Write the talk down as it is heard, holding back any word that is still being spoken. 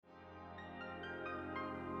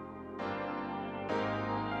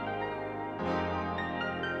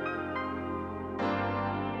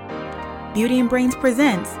Beauty and Brains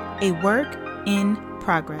presents A Work in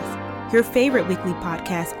Progress, your favorite weekly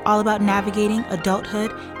podcast all about navigating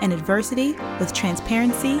adulthood and adversity with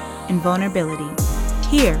transparency and vulnerability.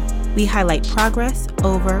 Here, we highlight progress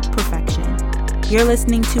over perfection. You're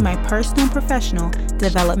listening to my personal and professional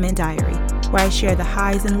development diary, where I share the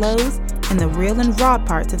highs and lows and the real and raw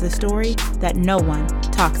parts of the story that no one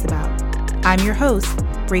talks about. I'm your host,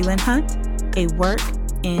 Breland Hunt, A Work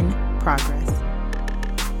in Progress.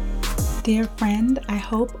 Dear friend, I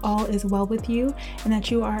hope all is well with you and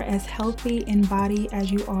that you are as healthy in body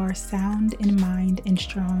as you are sound in mind and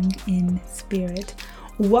strong in spirit.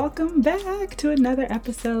 Welcome back to another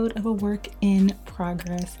episode of A Work in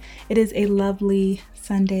Progress. It is a lovely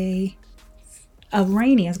Sunday,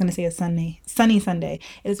 sunny Sunday.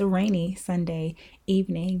 It is a rainy Sunday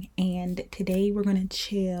evening, and today we're going to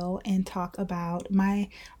chill and talk about my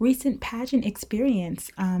recent pageant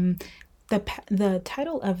experience. The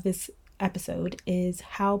title of this episode is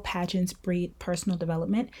How Pageants Breed Personal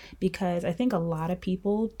Development, because I think a lot of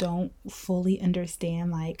people don't fully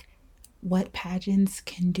understand what pageants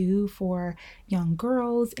can do for young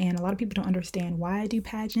girls, and a lot of people don't understand why I do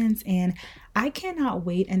pageants, and I cannot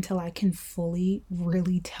wait until I can fully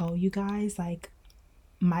really tell you guys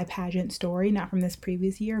my pageant story, not from this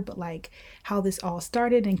previous year, but how this all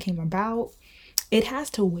started and came about. It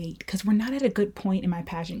has to wait because we're not at a good point in my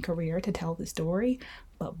pageant career to tell the story.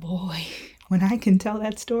 But boy, when I can tell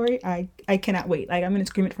that story, I cannot wait. I'm going to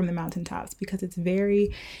scream it from the mountaintops because it's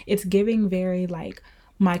giving very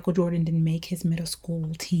Michael Jordan didn't make his middle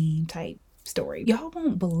school team type story. Y'all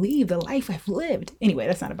won't believe the life I've lived. Anyway,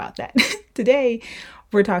 that's not about that. Today,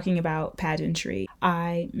 we're talking about pageantry.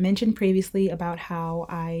 I mentioned previously about how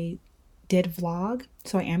I did vlog,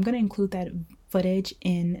 so I am going to include that footage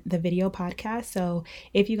in the video podcast. So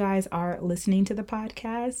if you guys are listening to the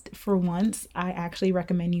podcast for once, I actually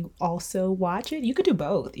recommend you also watch it. You could do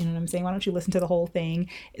both, you know what I'm saying? Why don't you listen to the whole thing?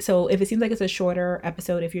 So if it seems like it's a shorter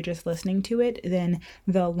episode, if you're just listening to it, then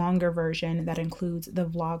the longer version that includes the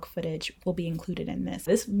vlog footage will be included in this.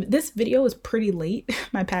 This video is pretty late.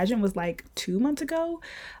 My pageant was 2 months ago.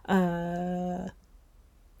 Wow,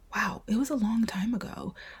 it was a long time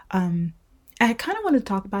ago. I kind of wanted to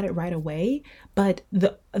talk about it right away, but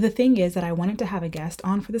the thing is that I wanted to have a guest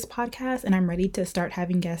on for this podcast, and I'm ready to start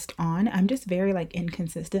having guests on. I'm just very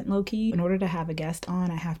inconsistent, low-key. In order to have a guest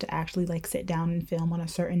on, I have to actually sit down and film on a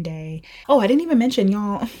certain day. Oh, I didn't even mention,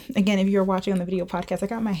 y'all, again, if you're watching on the video podcast, I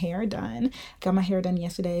got my hair done. Got my hair done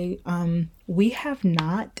yesterday. We have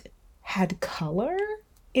not had color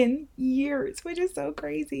in years, which is so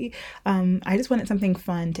crazy. I just wanted something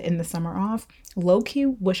fun to end the summer off. Low-key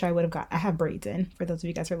wish I would have I have braids in, for those of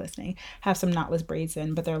you guys who are listening. Have some knotless braids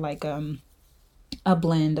in, but they're a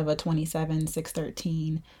blend of a 27,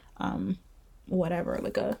 613, whatever,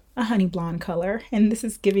 a honey blonde color. And this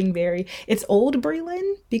is giving it's old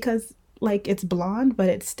Breland because it's blonde, but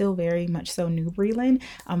it's still very much so new Breland.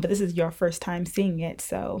 But this is your first time seeing it,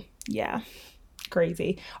 so yeah.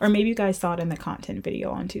 Crazy. Or maybe you guys saw it in the content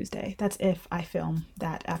video on Tuesday. That's if I film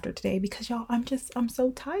that after today, because y'all, I'm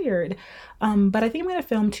so tired. But I think I'm going to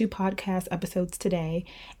film 2 podcast episodes today,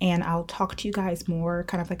 and I'll talk to you guys more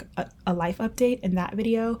kind of a life update in that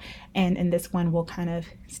video. And in this one, we'll kind of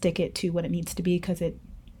stick it to what it needs to be, because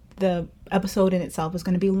the episode in itself is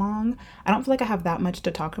going to be long. I don't feel like I have that much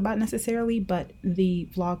to talk about necessarily, but the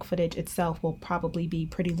vlog footage itself will probably be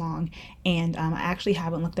pretty long. And I actually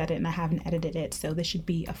haven't looked at it and I haven't edited it. So this should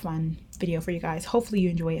be a fun video for you guys. Hopefully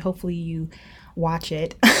you enjoy it. Hopefully you watch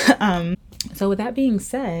it. So with that being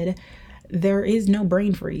said, there is no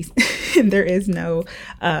brain freeze. There is no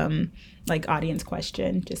audience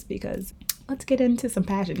question, just because. Let's get into some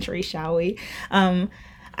pageantry, shall we?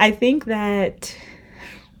 I think that...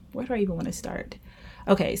 Where do I even want to start?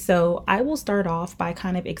 Okay, so I will start off by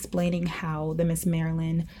kind of explaining how the Miss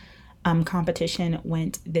Maryland competition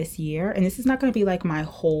went this year. And this is not going to be my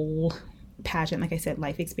whole pageant, like I said,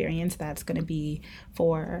 life experience. That's going to be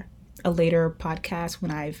for a later podcast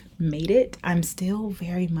when I've made it. I'm still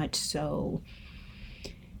very much so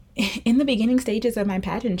in the beginning stages of my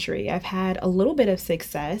pageantry. I've had a little bit of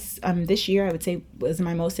success. This year I would say was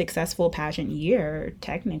my most successful pageant year,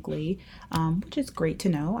 technically, which is great to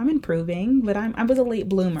know. I'm improving, but I was a late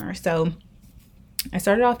bloomer. So I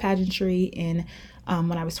started off pageantry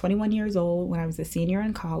when I was 21 years old, when I was a senior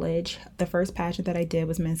in college. The first pageant that I did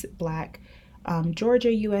was Miss Black,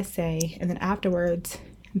 Georgia, USA. And then afterwards,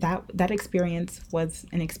 that experience was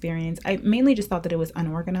an experience. I mainly just thought that it was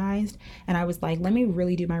unorganized, and I was let me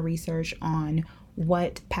really do my research on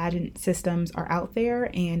what pageant systems are out there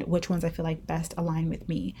and which ones I feel like best align with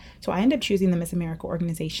me. So I ended up choosing the Miss America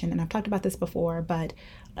organization, and I've talked about this before, but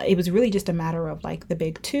it was really just a matter of like the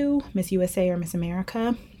big two, Miss USA or Miss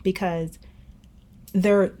America, because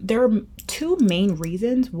there are two main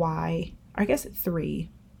reasons why, I guess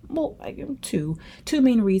three, well, two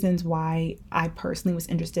main reasons why I personally was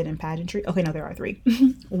interested in pageantry. Okay, no, there are three.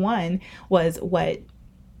 One was what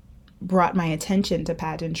brought my attention to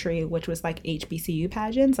pageantry, which was like HBCU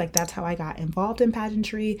pageants. Like that's how I got involved in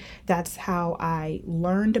pageantry. That's how I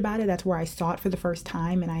learned about it. That's where I saw it for the first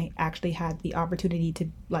time, and I actually had the opportunity to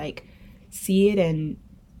like see it and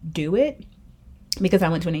do it, because I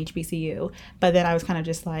went to an HBCU. But then I was kind of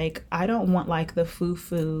just like, I don't want like the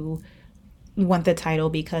foo-foo, want the title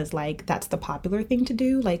because like that's the popular thing to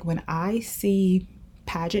do. Like when I see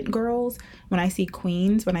pageant girls, when I see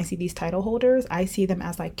queens, when I see these title holders, I see them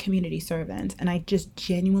as like community servants, and I just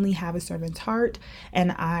genuinely have a servant's heart,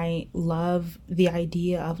 and I love the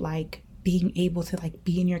idea of like being able to like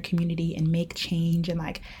be in your community and make change and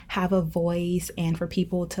like have a voice, and for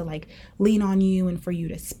people to like lean on you and for you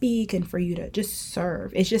to speak and for you to just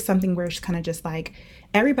serve. It's just something where it's kind of just like,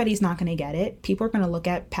 everybody's not going to get it. People are going to look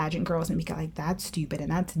at pageant girls and be like, that's stupid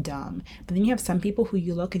and that's dumb. But then you have some people who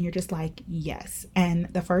you look and you're just like, yes.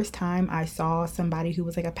 And the first time I saw somebody who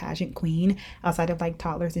was like a pageant queen outside of like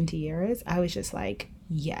toddlers and tiaras, I was just like,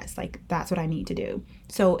 yes, like that's what I need to do.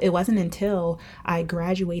 So it wasn't until I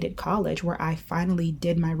graduated college where I finally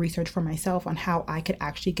did my research for myself on how I could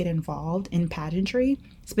actually get involved in pageantry,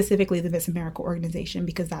 specifically the Miss America organization,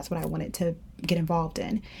 because that's what I wanted to get involved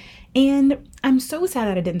in. And I'm so sad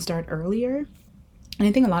that I didn't start earlier. And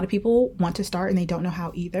I think a lot of people want to start and they don't know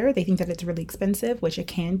how either. They think that it's really expensive, which it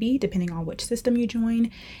can be depending on which system you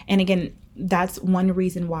join. And again, that's one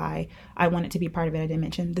reason why I wanted to be part of it. I didn't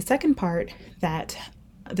mention the second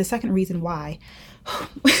reason why.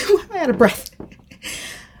 I'm out of breath.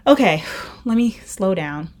 Okay, let me slow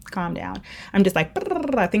down, calm down. I'm just like,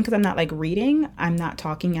 I think because I'm not like reading, I'm not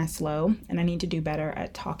talking as slow, and I need to do better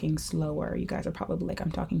at talking slower. You guys are probably like,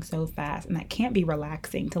 I'm talking so fast, and that can't be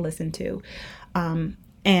relaxing to listen to.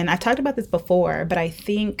 And I've talked about this before, but I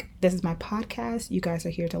think this is my podcast. You guys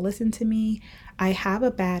are here to listen to me. I have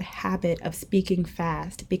a bad habit of speaking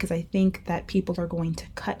fast because I think that people are going to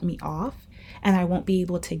cut me off and I won't be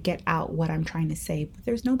able to get out what I'm trying to say. But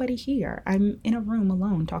there's nobody here. I'm in a room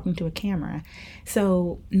alone talking to a camera.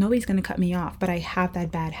 So nobody's going to cut me off. But I have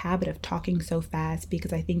that bad habit of talking so fast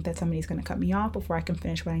because I think that somebody's going to cut me off before I can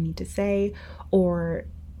finish what I need to say,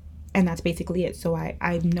 and that's basically it. So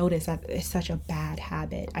I've noticed that it's such a bad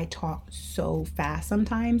habit. I talk so fast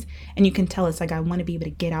sometimes, and you can tell it's like I want to be able to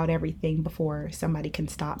get out everything before somebody can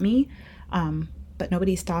stop me. But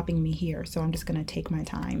nobody's stopping me here. So I'm just going to take my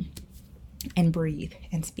time and breathe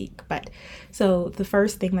and speak. But so the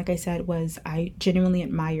first thing, like I said, was I genuinely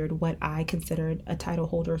admired what I considered a title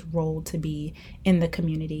holder's role to be in the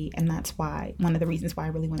community. And that's why, one of the reasons why I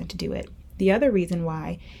really wanted to do it. The other reason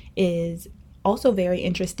why is also very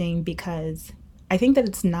interesting because I think that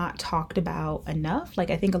it's not talked about enough.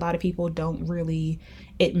 Like I think a lot of people don't really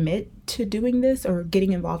admit to doing this or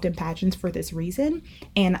getting involved in pageants for this reason.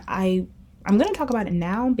 And I'm going to talk about it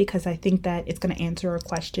now because I think that it's going to answer a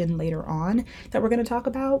question later on that we're going to talk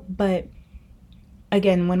about. But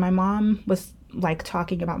again, when my mom was like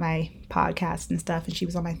talking about my podcast and stuff, and she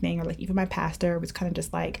was on my thing, or like even my pastor was kind of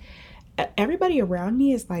just like, everybody around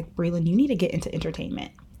me is like, Breland, you need to get into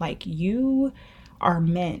entertainment. Like you are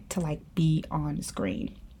meant to like be on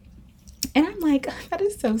screen. And I'm like, that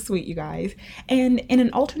is so sweet, you guys. And in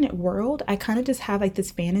an alternate world, I kind of just have like this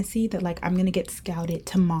fantasy that like I'm going to get scouted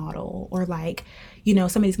to model, or like, you know,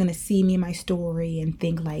 somebody's going to see me in my story and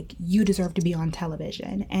think like you deserve to be on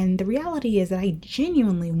television. And the reality is that I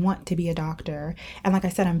genuinely want to be a doctor. And like I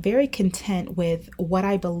said, I'm very content with what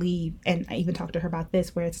I believe. And I even talked to her about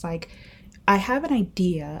this, where it's like, I have an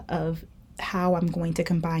idea of how I'm going to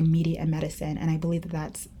combine media and medicine. And I believe that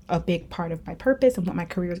that's a big part of my purpose and what my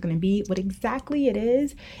career is going to be. What exactly it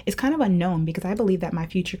is kind of unknown, because I believe that my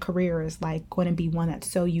future career is like going to be one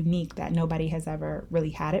that's so unique that nobody has ever really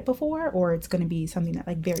had it before, or it's going to be something that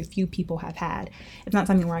like very few people have had. It's not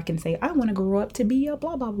something where I can say, I want to grow up to be a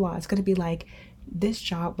blah, blah, blah. It's going to be like, this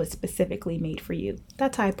job was specifically made for you.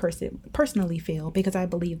 That's how I personally feel, because I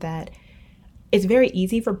believe that it's very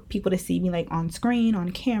easy for people to see me like on screen,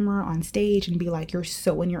 on camera, on stage, and be like, you're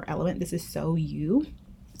so in your element. This is so you.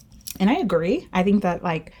 And I agree. I think that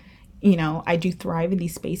like, you know, I do thrive in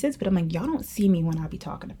these spaces, but I'm like, y'all don't see me when I be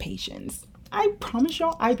talking to patients. I promise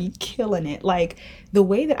y'all, I be killing it. Like the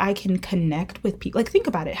way that I can connect with people, like think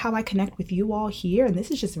about it, how I connect with you all here. And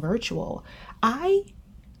this is just virtual. I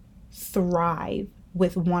thrive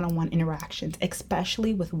with one-on-one interactions,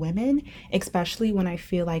 especially with women, especially when I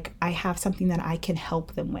feel like I have something that I can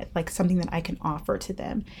help them with, like something that I can offer to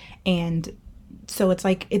them. And so it's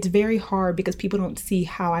like, it's very hard because people don't see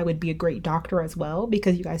how I would be a great doctor as well,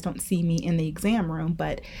 because you guys don't see me in the exam room.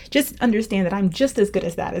 But just understand that I'm just as good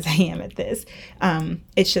as that as I am at this.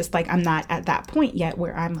 It's just like I'm not at that point yet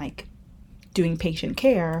where I'm like doing patient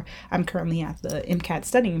care. I'm currently at the MCAT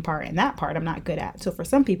studying part, and that part I'm not good at. So for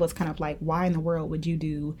some people, it's kind of like, why in the world would you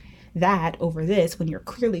do that over this when you're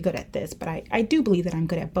clearly good at this? But I do believe that I'm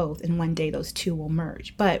good at both, and one day those two will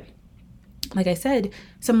merge. But like I said,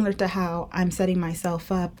 similar to how I'm setting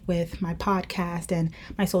myself up with my podcast and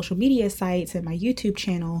my social media sites and my YouTube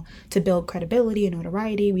channel to build credibility and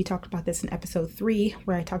notoriety. We talked about this in episode 3,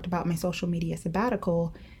 where I talked about my social media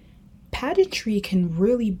sabbatical. Pageantry can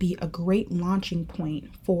really be a great launching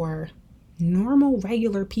point for normal,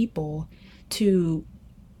 regular people to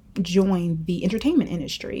join the entertainment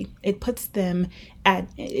industry. It puts them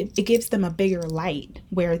it gives them a bigger light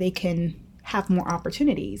where they can have more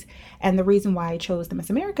opportunities. And the reason why I chose the Miss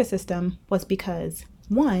America system was because,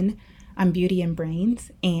 one, I'm beauty and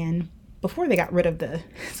brains, and before they got rid of the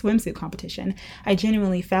swimsuit competition, I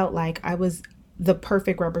genuinely felt like I was the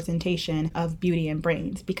perfect representation of beauty and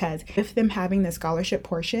brains, because with them having the scholarship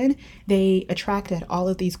portion, they attracted all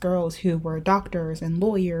of these girls who were doctors and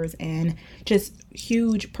lawyers and just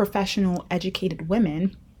huge professional educated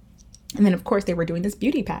women. And then, of course, they were doing this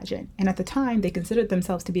beauty pageant. And at the time, they considered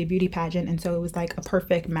themselves to be a beauty pageant. And so it was like a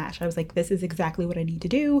perfect match. I was like, this is exactly what I need to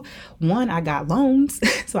do. One, I got loans,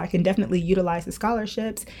 so I can definitely utilize the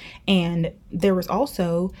scholarships. And there was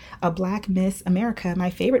also a Black Miss America, my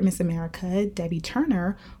favorite Miss America, Debbie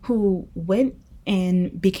Turner, who went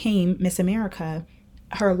and became Miss America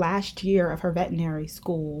her last year of her veterinary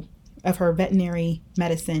school, of her veterinary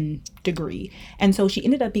medicine degree. And so she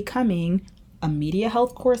ended up becoming a media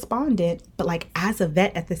health correspondent, but like as a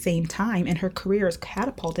vet at the same time, and her career is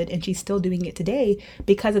catapulted, and she's still doing it today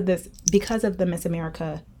because of this, because of the Miss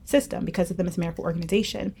America system, because of the Miss America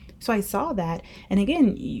organization. So I saw that, and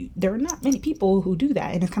again, there are not many people who do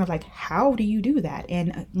that, and it's kind of like, how do you do that?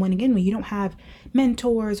 And when you don't have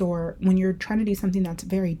mentors, or when you're trying to do something that's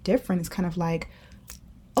very different, it's kind of like,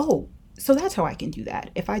 oh, so that's how I can do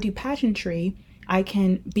that. If I do pageantry, I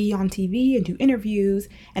can be on TV and do interviews.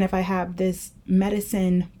 And if I have this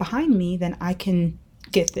medicine behind me, then I can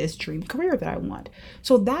get this dream career that I want.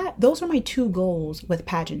 So those are my two goals with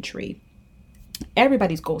pageantry.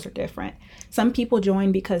 Everybody's goals are different. Some people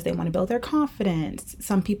join because they want to build their confidence.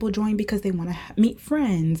 Some people join because they want to meet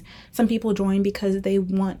friends. Some people join because they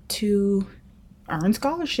want to earn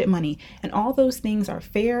scholarship money, and all those things are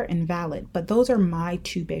fair and valid. But those are my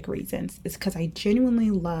two big reasons. It's because I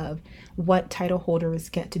genuinely love what title holders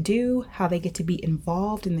get to do, how they get to be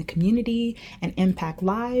involved in the community and impact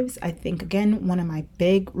lives. I think, again, one of my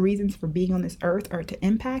big reasons for being on this earth are to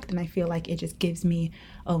impact, and I feel like it just gives me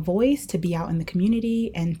a voice to be out in the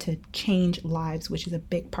community and to change lives, which is a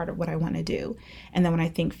big part of what I want to do. And then when I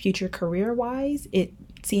think future career wise, it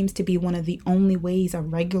seems to be one of the only ways a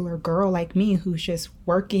regular girl like me, who's just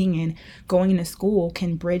working and going to school,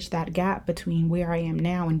 can bridge that gap between where I am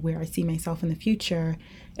now and where I see myself in the future.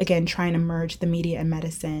 Again, trying to merge the media and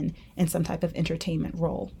medicine in some type of entertainment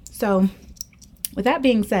role. So with that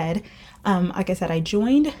being said, like I said, I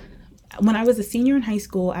joined when I was a senior in high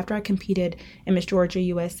school, after I competed in Miss Georgia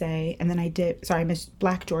USA, and then Miss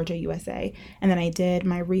Black Georgia USA, and then I did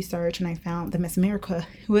my research and I found the Miss America,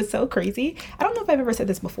 who was so crazy. I don't know if I've ever said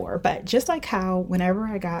this before, but just like how whenever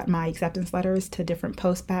I got my acceptance letters to different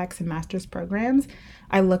postbacks and master's programs,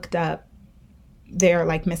 I looked up their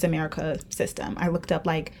like Miss America system. I looked up,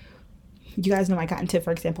 like, you guys know I got into,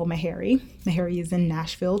 for example, Meharry. Meharry is in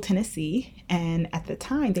Nashville, Tennessee. And at the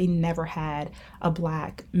time, they never had a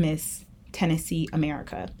Black Miss Tennessee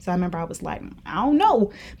America. So I remember I was like, I don't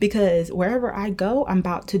know, because wherever I go, I'm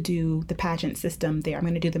about to do the pageant system there. I'm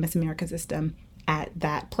going to do the Miss America system at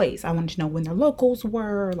that place. I wanted to know when their locals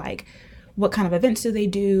were, like, what kind of events do they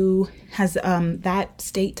do? Has that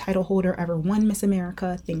state title holder ever won Miss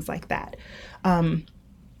America? Things like that.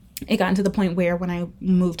 It got to the point where when I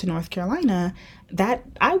moved to North Carolina, that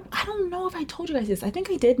I don't know if I told you guys this. I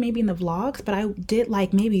think I did maybe in the vlogs, but I did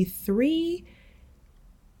like maybe 3.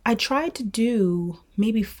 I tried to do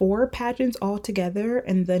maybe 4 pageants all together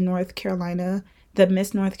in the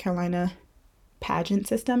Miss North Carolina pageant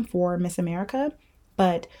system for Miss America.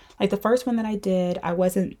 But like the first one that I did, I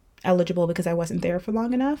wasn't eligible because I wasn't there for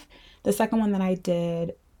long enough. The second one that I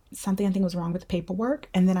did, something I think was wrong with the paperwork,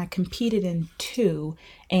 and then I competed in 2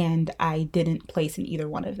 and I didn't place in either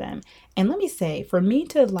one of them. And let me say, for me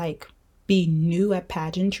to like be new at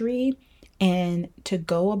pageantry and to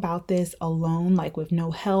go about this alone, like with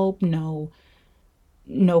no help, no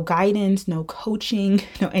guidance, no coaching,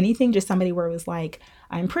 no anything, just somebody where it was like,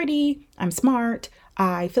 I'm pretty, I'm smart,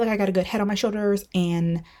 I feel like I got a good head on my shoulders,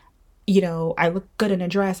 and I look good in a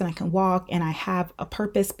dress and I can walk and I have a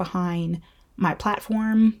purpose behind my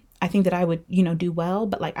platform. I think that I would, do well.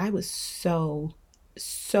 But like I was so,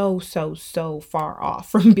 so, so, so far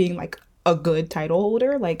off from being like a good title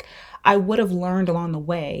holder. Like I would have learned along the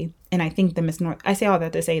way. And I think the Miss North, I say all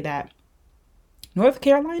that to say that North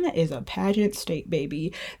Carolina is a pageant state,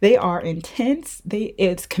 baby. They are intense.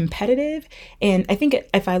 It's competitive, and I think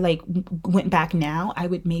if I like went back now, I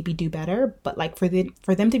would maybe do better. But like for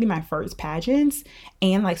them to be my first pageants,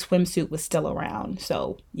 and like swimsuit was still around,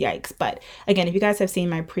 so yikes. But again, if you guys have seen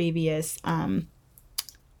my previous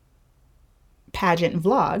pageant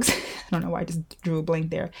vlogs, I don't know why I just drew a blank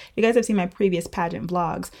there. If you guys have seen my previous pageant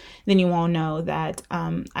vlogs, then you all know that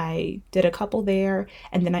I did a couple there,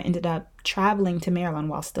 and then I ended up traveling to Maryland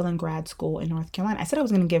while still in grad school in North Carolina. I said I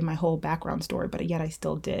was going to give my whole background story, but yet I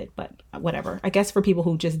still did. But whatever. I guess for people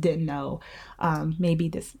who just didn't know, maybe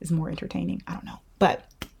this is more entertaining. I don't know. But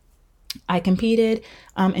I competed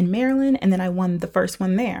in Maryland, and then I won the first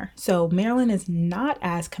one there. So Maryland is not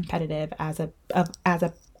as competitive as a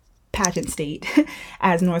pageant state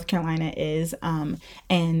as North Carolina is,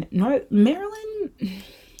 and Maryland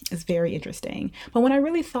is very interesting. But when I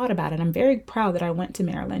really thought about it, I'm very proud that I went to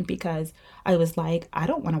Maryland, because I was like, I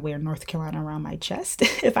don't want to wear North Carolina around my chest.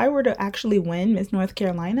 If I were to actually win Miss North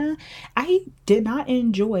Carolina, I did not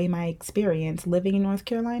enjoy my experience living in North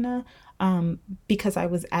Carolina, because I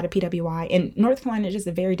was at a PWI, and North Carolina is just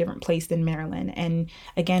a very different place than Maryland. And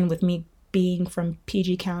again, with me being from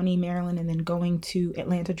PG County, Maryland, and then going to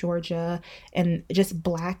Atlanta, Georgia, and just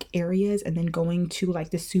Black areas, and then going to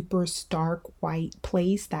like the super stark white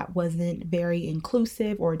place that wasn't very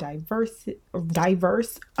inclusive or diverse.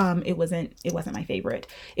 It wasn't my favorite.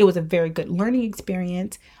 It was a very good learning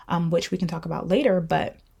experience, which we can talk about later,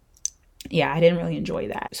 but yeah, I didn't really enjoy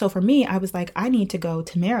that. So for me, I was like, I need to go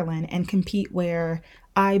to Maryland and compete where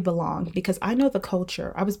I belong, because I know the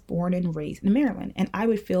culture. I was born and raised in Maryland, and I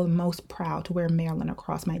would feel most proud to wear Maryland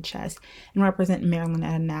across my chest and represent Maryland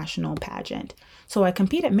at a national pageant. So I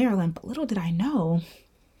compete at Maryland, but little did I know,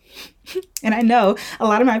 and I know a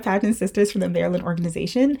lot of my pageant sisters from the Maryland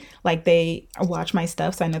organization, like they watch my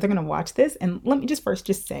stuff, so I know they're going to watch this. And let me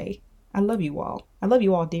just say, I love you all. I love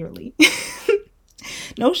you all dearly.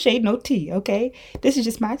 No shade, no tea, okay? This is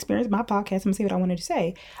just my experience, my podcast. I'm gonna say what I wanted to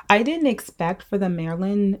say. I didn't expect for the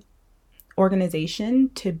Maryland organization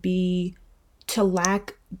to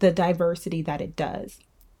lack the diversity that it does.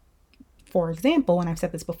 For example, and I've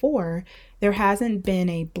said this before, there hasn't been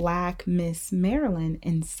a Black Miss Maryland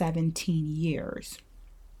in 17 years.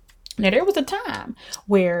 Now, there was a time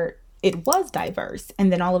where it was diverse,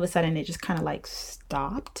 and then all of a sudden it just kind of like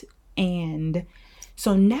stopped. And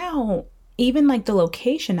so now, even like the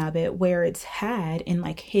location of it, where it's had in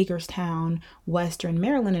like Hagerstown, Western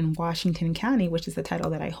Maryland, and Washington County, which is the title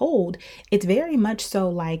that I hold, it's very much so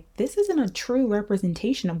like this isn't a true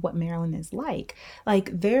representation of what Maryland is like. Like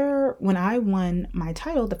when I won my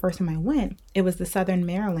title, the first time I went, it was the Southern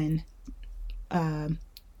Maryland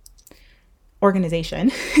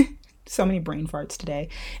organization. So many brain farts today.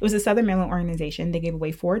 It was a Southern Maryland organization. They gave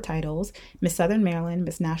away 4 titles: Miss Southern Maryland,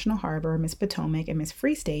 Miss National Harbor, Miss Potomac, and Miss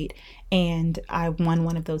Free State. And I won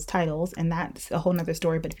one of those titles, and that's a whole nother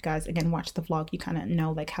story. But if you guys, again, watch the vlog, you kind of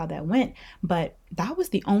know like how that went. But that was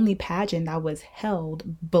the only pageant that was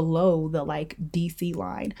held below the like DC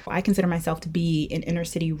line. I consider myself to be an inner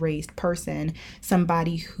city raised person,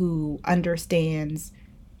 somebody who understands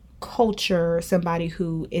culture, somebody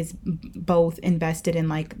who is both invested in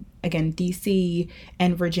like, again, DC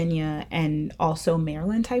and Virginia and also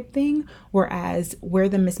Maryland type thing. Whereas where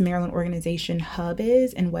the Miss Maryland organization hub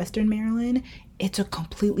is in Western Maryland, it's a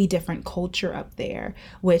completely different culture up there,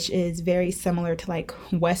 which is very similar to like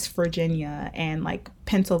West Virginia and like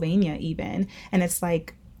Pennsylvania even. And it's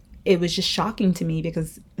like, it was just shocking to me,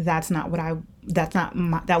 because that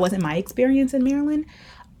wasn't my experience in Maryland.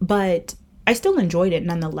 But I still enjoyed it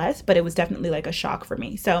nonetheless, but it was definitely like a shock for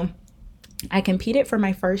me. So I competed for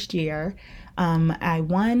my first year. I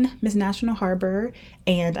won Miss National Harbor,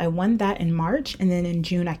 and I won that in March. And then in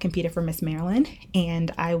June, I competed for Miss Maryland,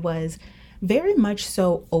 and I was very much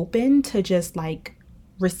so open to just like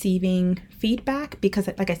receiving feedback, because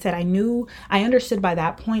like I said, I understood by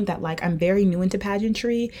that point that like I'm very new into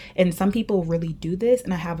pageantry, and some people really do this,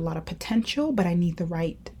 and I have a lot of potential, but I need the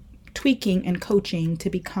right tweaking and coaching to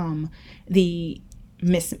become a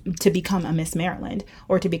Miss Maryland,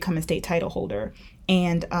 or to become a state title holder.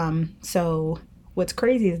 And so what's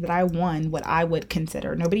crazy is that I won what I would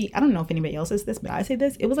consider, I don't know if anybody else says this, but I say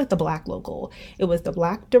this, it was like the black local. It was the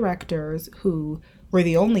black directors who were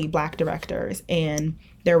the only black directors, and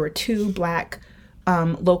there were two black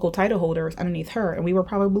local title holders underneath her, and we were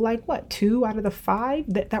probably like, what, 2 out of the 5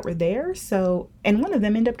 that were there. So, and one of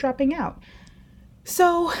them ended up dropping out.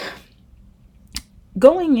 So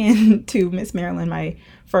going into Miss Maryland my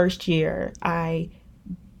first year, I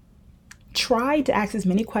tried to ask as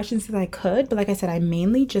many questions as I could, but like I said, I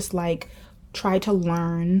mainly just like tried to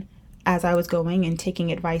learn as I was going and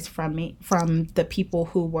taking advice from the people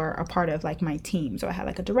who were a part of like my team. So I had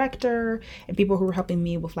like a director and people who were helping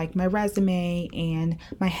me with like my resume and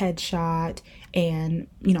my headshot and,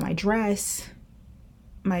 you know, my dress,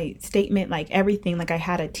 my statement, like everything. Like I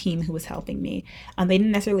had a team who was helping me. They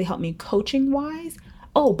didn't necessarily help me coaching wise.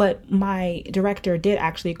 Oh, but my director did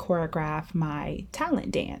actually choreograph my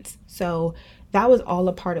talent dance. So that was all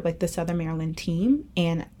a part of like the Southern Maryland team.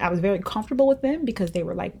 And I was very comfortable with them because they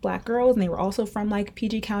were like black girls and they were also from like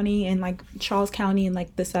PG County and like Charles County and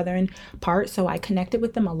like the southern part. So I connected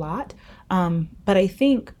with them a lot. But I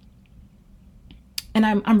think, and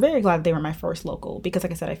I'm very glad they were my first local because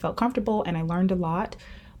like I said, I felt comfortable and I learned a lot.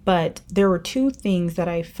 But there were 2 things that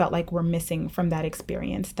I felt like were missing from that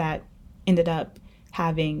experience that ended up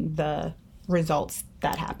having the results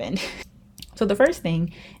that happened. So the first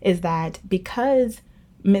thing is that because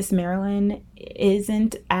Miss Maryland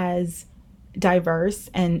isn't as diverse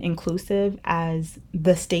and inclusive as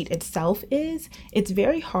the state itself is, it's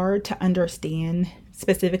very hard to understand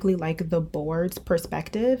specifically like the board's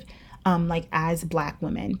perspective, like as black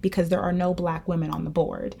women, because there are no black women on the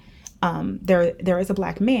board. There is a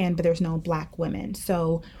black man, but there's no black women.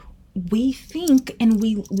 So we think, and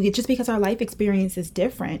we just because our life experience is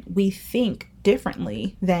different, we think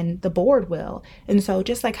differently than the board will. And so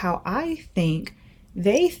just like how I think,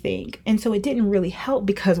 they think. And so it didn't really help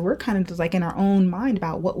because we're kind of just like in our own mind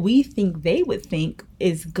about what we think they would think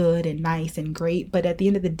is good and nice and great. But at the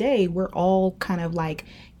end of the day, we're all kind of like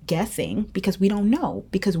guessing because we don't know,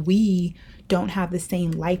 because we don't have the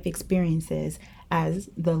same life experiences as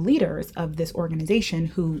the leaders of this organization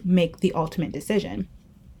who make the ultimate decision.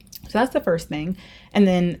 So that's the first thing. And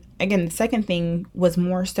then again, the second thing was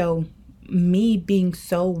more so me being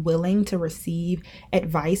so willing to receive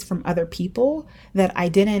advice from other people that I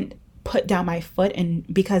didn't put down my foot. And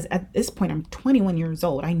because at this point, I'm 21 years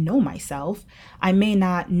old, I know myself. I may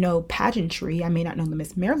not know pageantry. I may not know the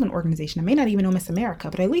Miss Maryland organization. I may not even know Miss America,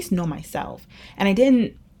 but I at least know myself. And I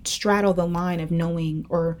didn't straddle the line of knowing,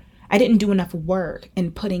 or I didn't do enough work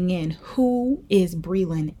in putting in who is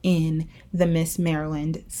Breland in the Miss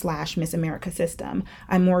Maryland / Miss America system.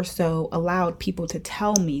 I more so allowed people to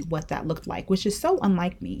tell me what that looked like, which is so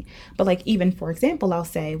unlike me. But like even for example, I'll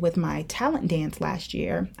say with my talent dance last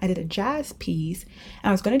year, I did a jazz piece and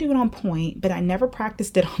I was going to do it on point, but I never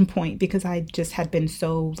practiced it on point because I just had been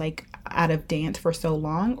so like out of dance for so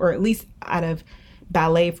long, or at least out of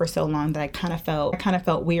ballet for so long that I kind of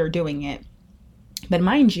felt weird doing it. But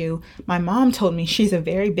mind you, my mom told me she's a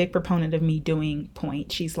very big proponent of me doing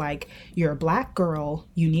point. She's like, you're a black girl,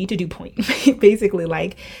 you need to do point. Basically,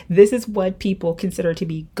 like, this is what people consider to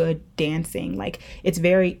be good dancing. Like, it's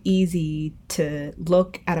very easy to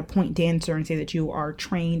look at a point dancer and say that you are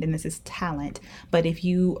trained and this is talent. But if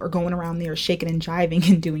you are going around there shaking and jiving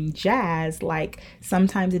and doing jazz, like,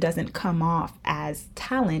 sometimes it doesn't come off as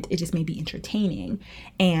talent. It just may be entertaining.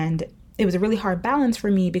 And it was a really hard balance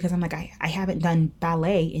for me because I'm like, I haven't done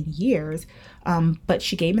ballet in years. But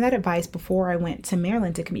she gave me that advice before I went to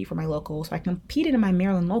Maryland to compete for my local. So I competed in my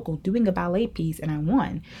Maryland local doing a ballet piece and I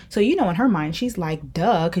won. So, you know, in her mind, she's like,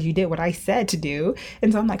 duh, because you did what I said to do.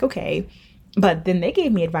 And so I'm like, okay. But then they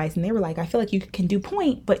gave me advice and they were like, I feel like you can do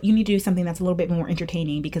point, but you need to do something that's a little bit more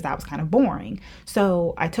entertaining because that was kind of boring.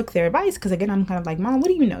 So I took their advice because, again, I'm kind of like, Mom, what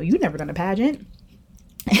do you know? You've never done a pageant.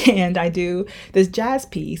 And I do this jazz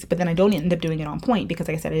piece, but then I don't end up doing it on point because,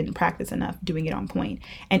 like I said, I didn't practice enough doing it on point.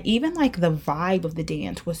 And even like the vibe of the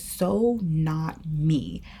dance was so not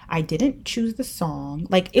me. I didn't choose the song.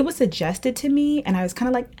 Like, it was suggested to me and I was kind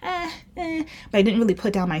of like, but I didn't really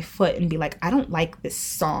put down my foot and be like, I don't like this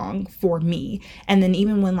song for me. And then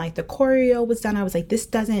even when like the choreo was done, I was like, this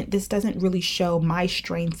doesn't really show my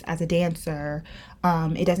strengths as a dancer.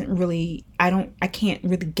 It doesn't really, I can't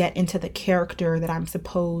really get into the character that I'm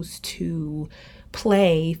supposed to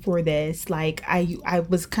play for this. Like, I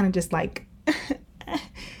was kind of just like,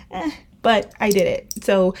 but I did it.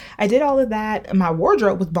 So I did all of that. My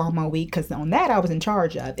wardrobe was bomb all week because on that I was in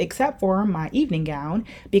charge of, except for my evening gown,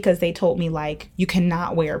 because they told me like, you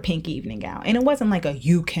cannot wear a pink evening gown. And it wasn't like a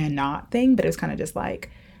you cannot thing, but it was kind of just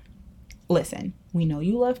like, listen, we know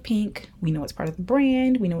you love pink. We know it's part of the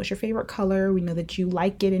brand. We know it's your favorite color. We know that you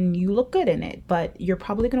like it and you look good in it, but you're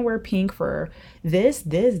probably going to wear pink for this,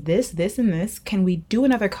 and this. Can we do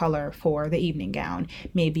another color for the evening gown?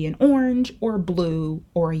 Maybe an orange or blue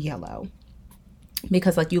or a yellow,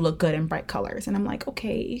 because like you look good in bright colors. And I'm like,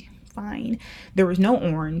 okay, fine. There was no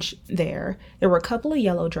orange there. There were a couple of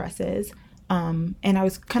yellow dresses. And I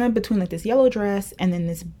was kind of between like this yellow dress and then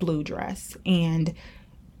this blue dress. And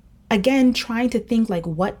again, trying to think like,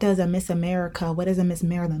 what does a Miss America, what does a Miss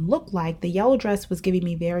Maryland look like? The yellow dress was giving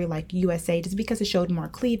me very like USA, just because it showed more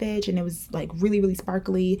cleavage and it was like really, really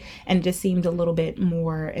sparkly, and it just seemed a little bit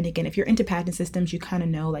more. And again, if you're into pageant systems, you kind of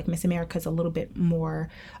know like Miss America is a little bit more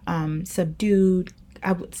subdued.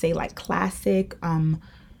 I would say like classic.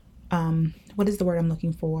 What is the word I'm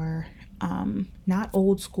looking for? Not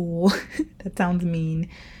old school. That sounds mean.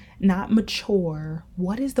 Not mature.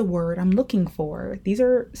 What is the word I'm looking for? These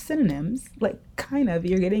are synonyms, like kind of,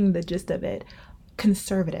 you're getting the gist of it.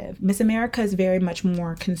 Conservative. Miss America is very much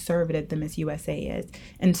more conservative than Miss USA is.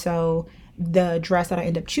 And so the dress that I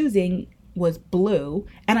ended up choosing was blue,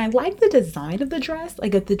 and I like the design of the dress.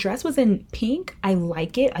 Like if the dress was in pink, I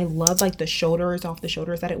like it. I love like the shoulders, off the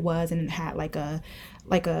shoulders that it was, and it had like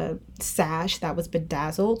a sash that was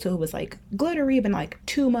bedazzled, so it was like glittery but not like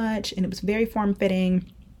too much, and it was very form-fitting.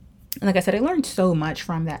 And like I said, I learned so much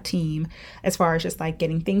from that team as far as just like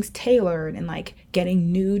getting things tailored and like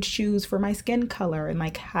getting nude shoes for my skin color and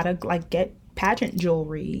like how to like get pageant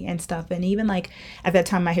jewelry and stuff. And even like at that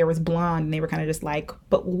time my hair was blonde, and they were kind of just like,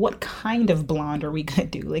 but what kind of blonde are we gonna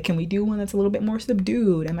do? Like, can we do one that's a little bit more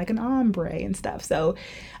subdued and like an ombre and stuff? So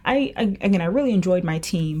I really enjoyed my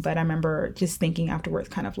team, but I remember just thinking afterwards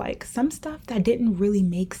kind of like some stuff that didn't really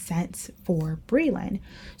make sense for Breland.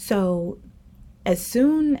 So I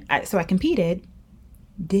competed,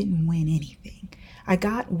 didn't win anything. I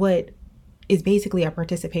got what is basically a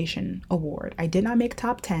participation award. I did not make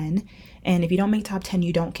top 10. And if you don't make top 10,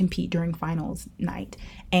 you don't compete during finals night.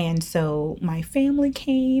 And so my family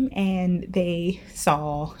came and they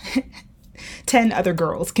saw 10 other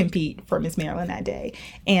girls compete for Miss Maryland that day.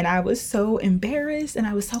 And I was so embarrassed, and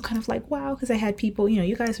I was so kind of like, wow, because I had people,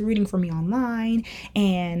 you guys were rooting for me online,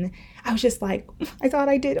 and I was just like, I thought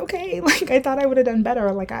I did okay. Like, I thought I would have done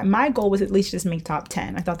better. Like, my goal was at least just make top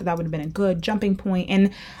 10. I thought that would have been a good jumping point.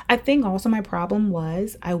 And I think also my problem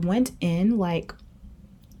was I went in like,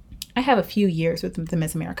 I have a few years with the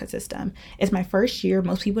Miss America system. It's my first year.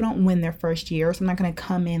 Most people don't win their first year, so I'm not going to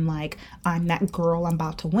come in like I'm that girl, I'm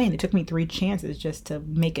about to win. It took me 3 chances just to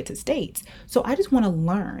make it to states. So I just want to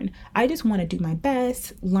learn. I just want to do my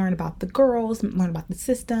best, learn about the girls, learn about the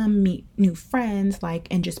system, meet new friends, like,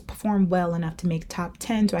 and just perform well enough to make top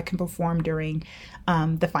 10 so I can perform during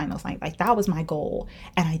the finals night. Like, that was my goal.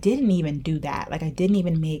 And I didn't even do that. Like, I didn't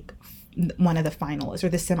even make one of the finalists or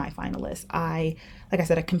the semifinalists. Like I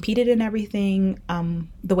said, I competed in everything.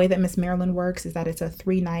 The way that Miss Maryland works is that it's a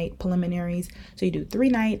 3-night preliminaries. So you do 3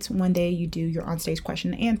 nights. One day you do your onstage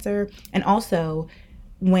question and answer. And also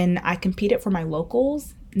when I competed for my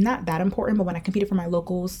locals, not that important, but when I competed for my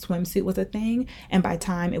locals, swimsuit was a thing. And by the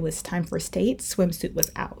time it was time for states, swimsuit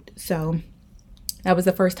was out. So that was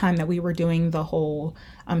the first time that we were doing the whole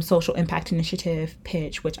social impact initiative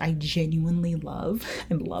pitch, which I genuinely love.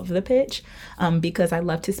 I love the pitch because I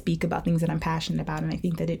love to speak about things that I'm passionate about. And I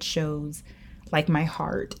think that it shows like my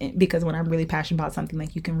heart, because when I'm really passionate about something,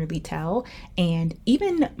 like, you can really tell. And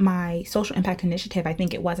even my social impact initiative, I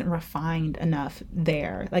think it wasn't refined enough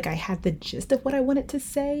there. Like, I had the gist of what I wanted to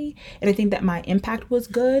say, and I think that my impact was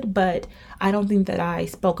good, but I don't think that I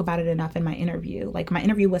spoke about it enough in my interview. Like, my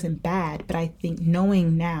interview wasn't bad, but I think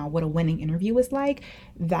knowing now what a winning interview is like,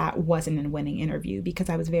 that wasn't a winning interview, because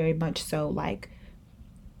I was very much so like,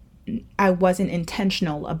 I wasn't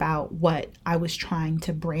intentional about what I was trying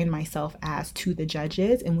to brand myself as to the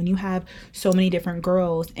judges. And when you have so many different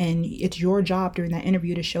girls and it's your job during that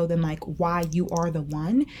interview to show them like why you are the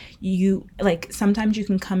one, you like, sometimes you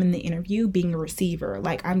can come in the interview being a receiver.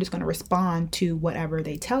 Like, I'm just going to respond to whatever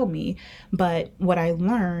they tell me. But what I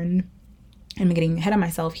learned, I'm getting ahead of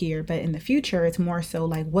myself here, but in the future, it's more so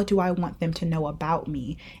like, what do I want them to know about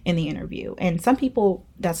me in the interview? And some people,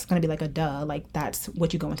 that's going to be like a duh, like that's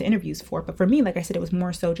what you go into interviews for. But for me, like I said, it was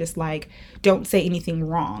more so just like, don't say anything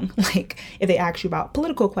wrong. Like, if they ask you about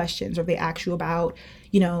political questions, or if they ask you about,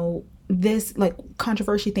 this like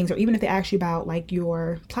controversy things, or even if they ask you about like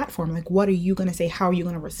your platform, like, what are you going to say? How are you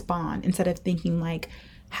going to respond? Instead of thinking like,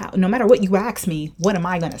 no matter what you ask me, what am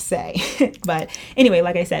I going to say? But anyway,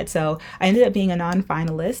 like I said, so I ended up being a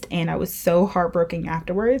non-finalist and I was so heartbroken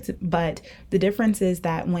afterwards. But the difference is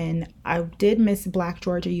that when I did Miss Black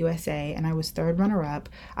Georgia USA and I was third runner up,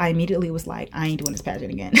 I immediately was like, I ain't doing this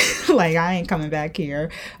pageant again. Like, I ain't coming back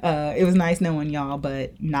here. It was nice knowing y'all,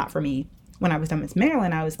 but not for me. When I was done Miss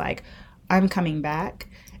Maryland, I was like, I'm coming back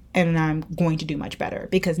and I'm going to do much better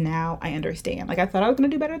because now I understand. Like, I thought I was going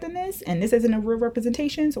to do better than this, and this isn't a real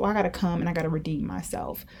representation, so I got to come and I got to redeem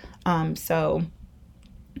myself. So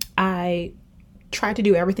I tried to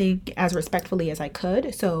do everything as respectfully as I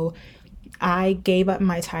could. So I gave up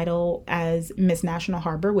my title as Miss National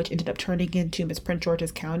Harbor, which ended up turning into Miss Prince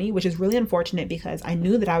George's County, which is really unfortunate because I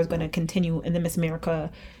knew that I was going to continue in the Miss America,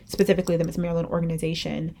 specifically the Miss Maryland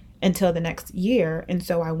organization, until the next year. And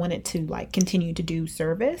so I wanted to like continue to do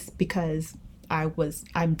service because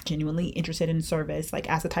I'm genuinely interested in service, like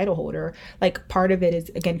as a title holder. Like, part of it is,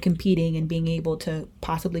 again, competing and being able to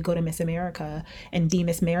possibly go to Miss America and be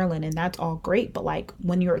Miss Maryland, and that's all great. But like,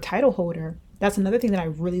 when you're a title holder, that's another thing that I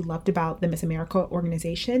really loved about the Miss America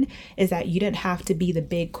organization, is that you didn't have to be the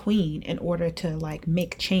big queen in order to like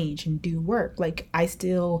make change and do work. Like, I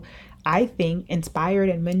think, inspired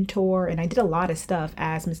and mentor, and I did a lot of stuff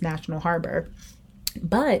as Miss National Harbor.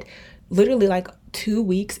 But literally like 2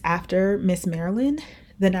 weeks after Miss Maryland,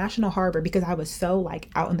 the National Harbor, because I was so like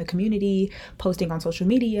out in the community posting on social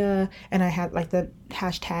media and I had like the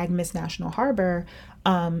hashtag Miss National Harbor,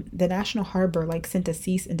 the National Harbor like sent a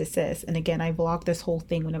cease and desist. And again, I vlogged this whole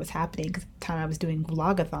thing when it was happening because at the time I was doing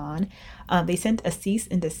vlogathon. They sent a cease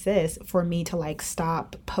and desist for me to like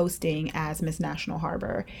stop posting as Miss National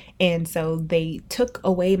Harbor. And so they took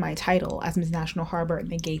away my title as Miss National Harbor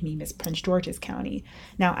and they gave me Miss Prince George's County.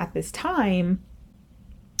 Now at this time,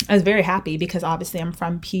 I was very happy because obviously I'm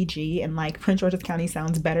from PG and like Prince George's County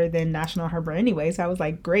sounds better than National Harbor anyway. So I was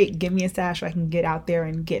like, great, give me a sash so I can get out there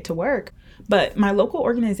and get to work. But my local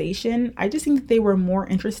organization, I just think that they were more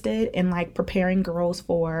interested in like preparing girls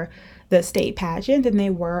for the state pageant than they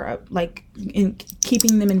were like in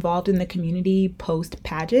keeping them involved in the community post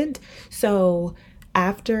pageant. So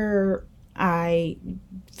after I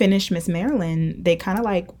finished Miss Maryland, they kind of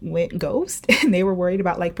like went ghost and they were worried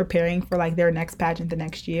about like preparing for like their next pageant the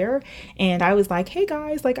next year. And I was like, hey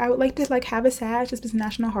guys, like I would like to like have a sash as Miss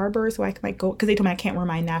National Harbor so I can like go, because they told me I can't wear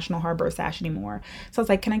my National Harbor sash anymore. So I was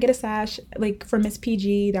like, can I get a sash like for Miss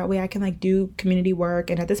PG? That way I can like do community work.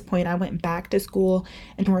 And at this point I went back to school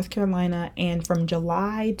in North Carolina, and from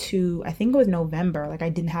July to I think it was November, like I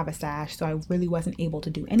didn't have a sash, so I really wasn't able to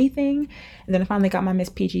do anything. And then I finally got my Miss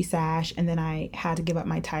PG sash, and then I had to give up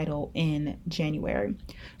my title in January.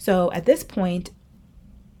 So at this point,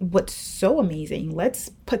 what's so amazing, let's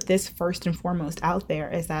put this first and foremost out there,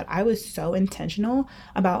 is that I was so intentional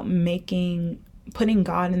about putting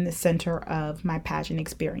God in the center of my pageant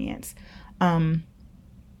experience. And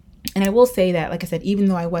I will say that, like I said, even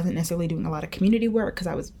though I wasn't necessarily doing a lot of community work because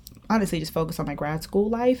I was honestly just focused on my grad school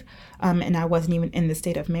life, and I wasn't even in the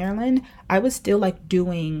state of Maryland, I was still like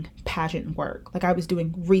doing pageant work. Like I was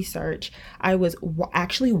doing research. I was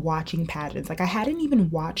actually watching pageants. Like I hadn't even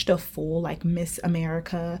watched a full like Miss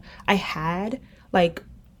America.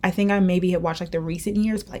 I think I maybe had watched like the recent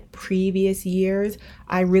years, but like previous years,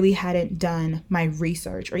 I really hadn't done my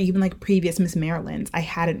research, or even like previous Miss Marylands, I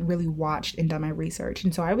hadn't really watched and done my research.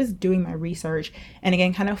 And so I was doing my research and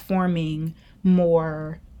again, kind of forming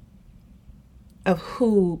more of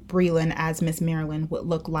who Breland as Miss Maryland would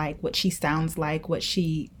look like, what she sounds like, what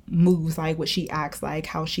she moves like, what she acts like,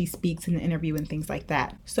 how she speaks in the interview and things like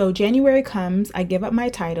that. So January comes, I give up my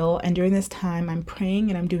title, and during this time I'm praying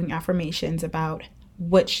and I'm doing affirmations about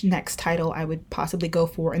which next title I would possibly go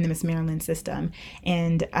for in the Miss Maryland system.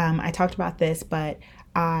 And I talked about this, but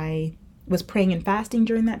I was praying and fasting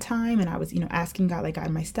during that time, and I was, asking God, like, God,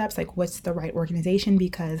 my steps, like what's the right organization,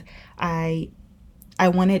 because I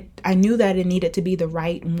knew that it needed to be the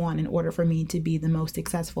right one in order for me to be the most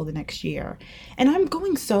successful the next year. And I'm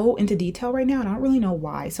going so into detail right now, and I don't really know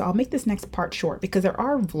why. So I'll make this next part short because there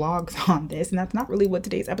are vlogs on this, and that's not really what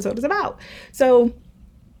today's episode is about. So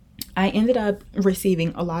I ended up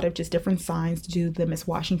receiving a lot of just different signs to do the Miss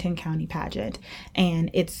Washington County pageant. And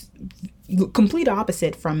it's complete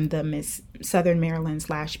opposite from the Miss Southern Maryland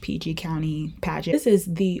 / PG County pageant. This is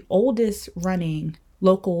the oldest running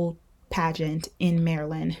local pageant in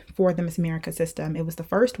Maryland for the Miss America system. It was the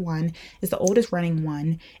first one, it's the oldest running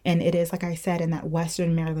one, and it is, like I said, in that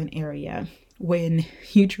Western Maryland area. When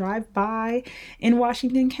you drive by in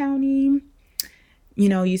Washington County,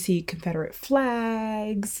 you see Confederate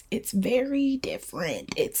flags. It's very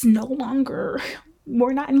different. It's no longer,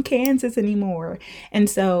 we're not in Kansas anymore. And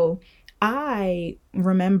so I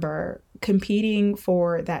remember competing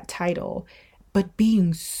for that title, but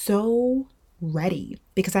being so ready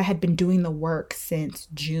because I had been doing the work since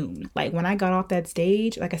June. Like when I got off that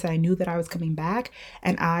stage, like I said, I knew that I was coming back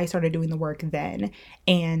and I started doing the work then.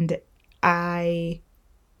 And I,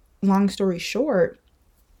 long story short,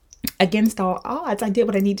 against all odds, I did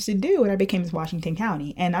what I needed to do and I became Miss Washington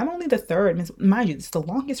County. And I'm only the third, mind you, it's the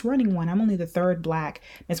longest running one. I'm only the third Black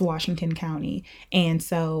Miss Washington County. And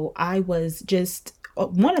so I was just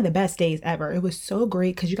one of the best days ever. It was so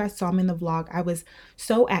great because you guys saw me in the vlog. I was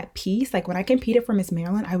so at peace. Like when I competed for Miss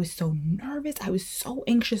Maryland, I was so nervous. I was so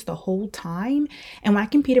anxious the whole time. And when I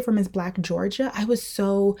competed for Miss Black Georgia, I was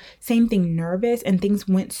so same thing, nervous, and things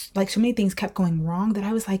went like so many things kept going wrong that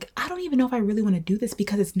I was like, I don't even know if I really want to do this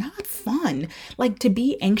because it's not fun. Like to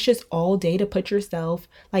be anxious all day to put yourself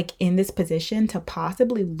like in this position to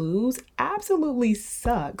possibly lose absolutely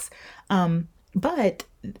sucks. But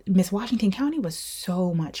Miss Washington County was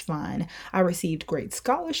so much fun. I received great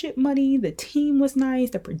scholarship money. The team was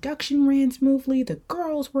nice. The production ran smoothly. The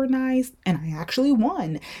girls were nice. And I actually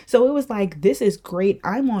won. So it was like, this is great.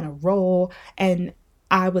 I'm on a roll. And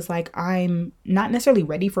I was like, I'm not necessarily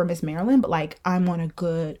ready for Miss Maryland, but like I'm on a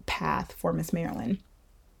good path for Miss Maryland.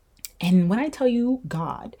 And when I tell you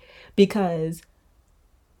God, because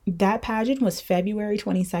that pageant was February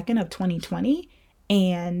 22nd of 2020,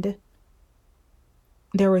 and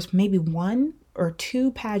there was maybe one or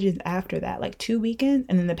two pageants after that, like 2 weekends,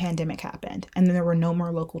 and then the pandemic happened, and then there were no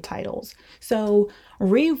more local titles. So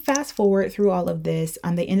fast forward through all of this,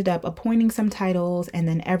 they ended up appointing some titles, and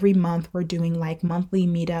then every month we're doing like monthly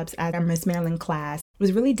meetups at our Miss Maryland class. It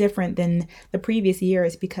was really different than the previous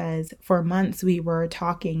years because for months we were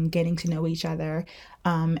talking, getting to know each other,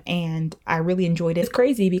 and I really enjoyed it. It's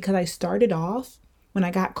crazy because I started off when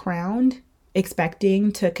I got crowned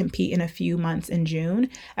expecting to compete in a few months in June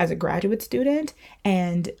as a graduate student.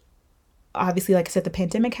 And obviously, like I said, the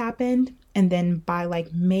pandemic happened. And then by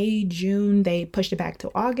like May, June, they pushed it back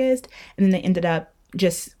to August. And then they ended up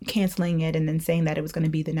just canceling it and then saying that it was going to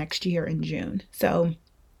be the next year in June. So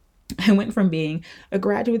I went from being a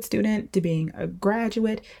graduate student to being a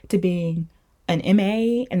graduate to being an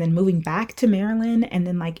MA and then moving back to Maryland. And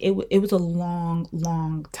then like it was a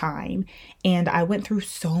long time. And I went through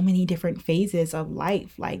so many different phases of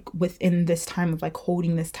life, like within this time of like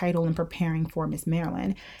holding this title and preparing for Miss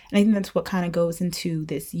Maryland. And I think that's what kind of goes into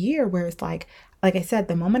this year where it's like I said,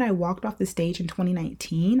 the moment I walked off the stage in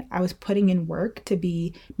 2019, I was putting in work to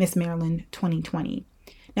be Miss Maryland 2020.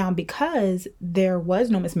 Now, because there was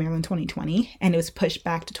no Miss Maryland 2020 and it was pushed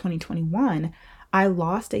back to 2021, I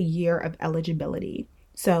lost a year of eligibility.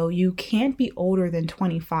 So you can't be older than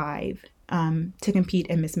 25 to compete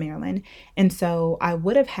in Miss Maryland. And so I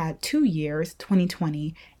would have had 2 years,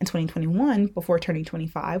 2020 and 2021, before turning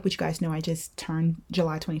 25, which you guys know I just turned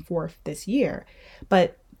July 24th this year.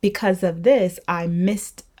 But because of this, I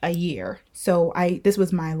missed a year. So this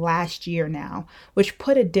was my last year now, which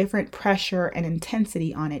put a different pressure and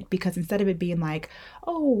intensity on it because instead of it being like,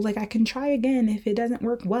 oh, like I can try again if it doesn't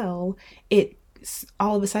work well, it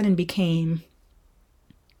all of a sudden became,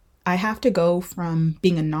 I have to go from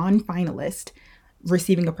being a non-finalist,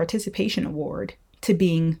 receiving a participation award, to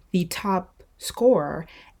being the top scorer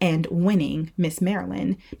and winning Miss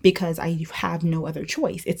Maryland because I have no other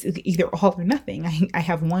choice. It's either all or nothing. I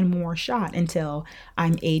have one more shot until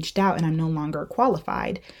I'm aged out and I'm no longer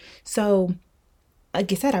qualified. So,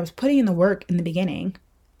 like I said, I was putting in the work in the beginning,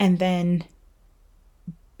 and then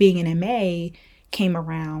being an MA came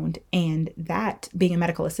around, and that being a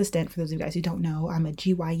medical assistant, for those of you guys who don't know, I'm a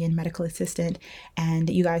GYN medical assistant, and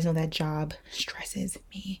you guys know that job stresses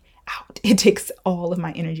me out. It takes all of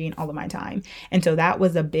my energy and all of my time. And so that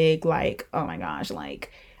was a big like, oh my gosh,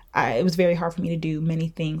 like it was very hard for me to do many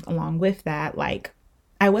things along with that. Like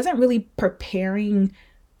I wasn't really preparing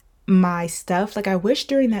my stuff. Like I wish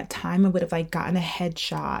during that time I would have like gotten a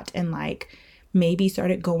headshot and like maybe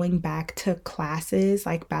started going back to classes,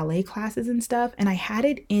 like ballet classes and stuff. And I had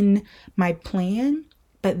it in my plan,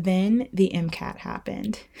 but then the MCAT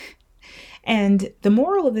happened. And the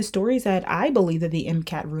moral of the story is that I believe that the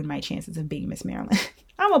MCAT ruined my chances of being Miss Maryland.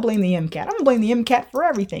 I'm gonna blame the MCAT. I'm gonna blame the MCAT for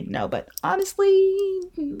everything. No, but honestly,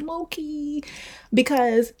 low key,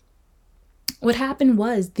 because what happened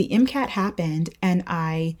was the MCAT happened and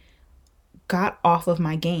I got off of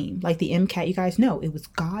my game. Like the MCAT, you guys know, it was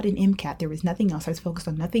God and MCAT. There was nothing else. I was focused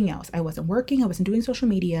on nothing else. I wasn't working. I wasn't doing social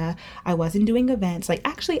media. I wasn't doing events. Like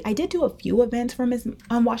actually, I did do a few events for Miss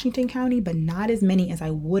Washington County, but not as many as I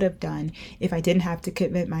would have done if I didn't have to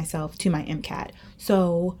commit myself to my MCAT.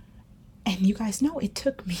 So And you guys know it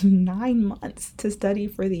took me 9 months to study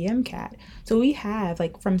for the MCAT. So we have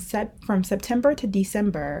like from September to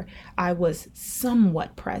December, I was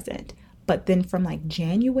somewhat present. But then from like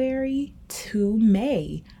January to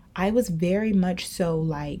May, I was very much so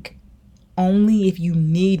like, only if you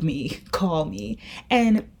need me, call me.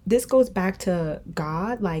 And this goes back to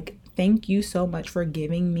God. Like, thank you so much for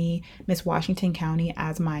giving me Miss Washington County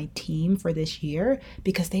as my team for this year,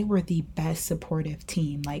 because they were the best supportive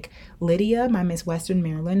team. Like Lydia, my Miss Western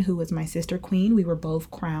Maryland, who was my sister queen, we were both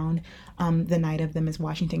crowned the night of the Miss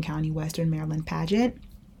Washington County Western Maryland pageant.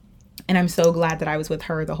 And I'm so glad that I was with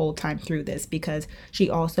her the whole time through this, because she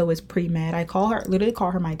also is pre-med. I literally call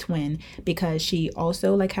her my twin, because she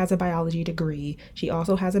also like has a biology degree. She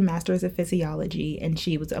also has a master's of physiology, and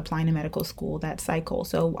she was applying to medical school that cycle.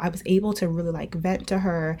 So I was able to really like vent to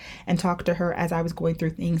her and talk to her as I was going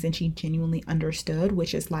through things, and she genuinely understood,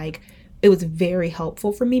 which is like, it was very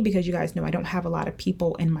helpful for me, because you guys know I don't have a lot of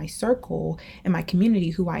people in my circle, in my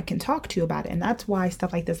community, who I can talk to about it. And that's why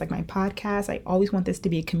stuff like this, like my podcast, I always want this to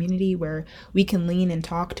be a community where we can lean and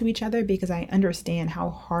talk to each other, because I understand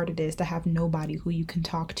how hard it is to have nobody who you can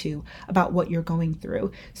talk to about what you're going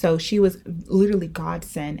through. So she was literally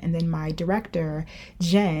godsend. And then my director,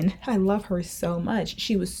 Jen, I love her so much.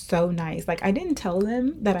 She was so nice. Like, I didn't tell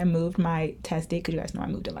them that I moved my test date, because you guys know I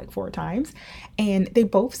moved it like 4 times. And they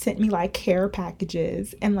both sent me like care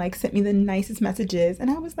packages and like sent me the nicest messages. And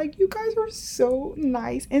I was like, you guys are so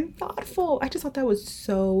nice and thoughtful. I just thought that was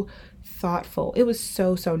so thoughtful. It was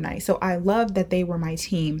so, so nice. So I love that they were my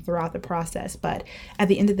team throughout the process. But at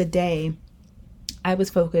the end of the day, I was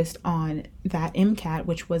focused on that MCAT,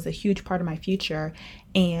 which was a huge part of my future.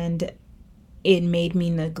 And it made me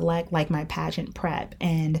neglect like my pageant prep.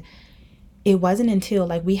 And it wasn't until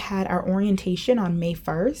like we had our orientation on May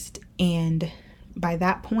 1st, and by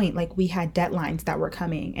that point, like we had deadlines that were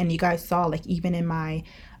coming. And you guys saw, like, even in my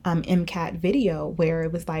MCAT video, where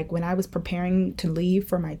it was like when I was preparing to leave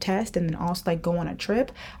for my test and then also like go on a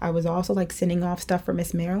trip, I was also like sending off stuff for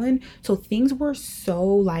Miss Maryland. So things were so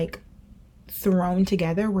like thrown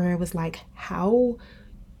together, where it was like, how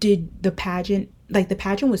did the pageant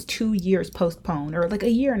was 2 years postponed, or like a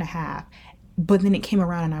year and a half, but then it came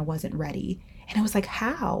around and I wasn't ready. And I was like,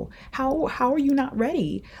 how are you not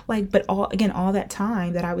ready? Like, but all that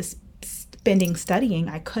time that I was spending studying,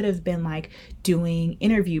 I could have been like doing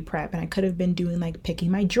interview prep, and I could have been doing like picking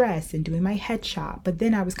my dress and doing my headshot. But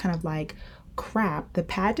then I was kind of like, crap, the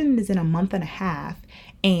pageant is in a month and a half,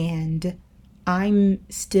 and I'm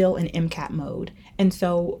still in MCAT mode. And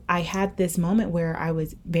so I had this moment where I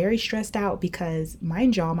was very stressed out, because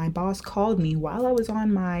mind y'all, my boss called me while I was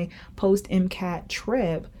on my post MCAT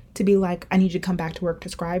trip to be like, I need you to come back to work to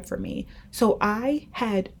scribe for me. So I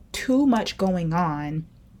had too much going on,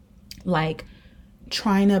 like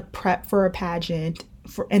trying to prep for a pageant.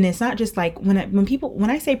 And it's not just like when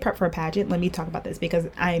I say prep for a pageant, let me talk about this, because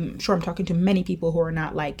I'm sure I'm talking to many people who are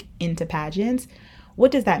not like into pageants.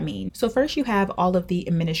 What does that mean? So first, you have all of the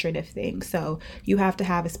administrative things. So you have to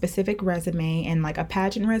have a specific resume, and like a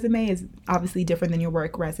pageant resume is obviously different than your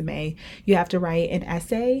work resume. You have to write an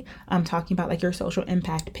essay talking about like your social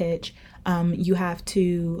impact pitch. You have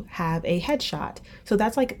to have a headshot. So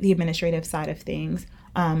that's like the administrative side of things.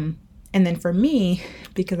 And then for me,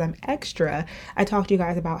 because I'm extra, I talked to you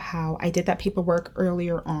guys about how I did that paperwork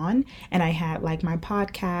earlier on, and I had like my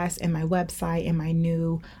podcast and my website and my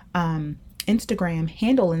new Instagram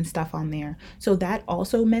handle and stuff on there. So that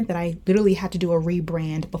also meant that I literally had to do a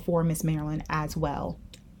rebrand before Miss Maryland as well.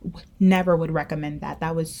 Never would recommend that.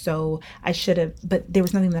 That was I should have, but there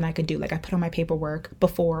was nothing that I could do. Like, I put on my paperwork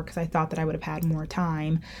before because I thought that I would have had more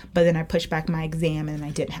time, but then I pushed back my exam and I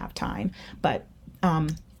didn't have time. But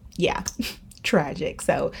yeah, tragic.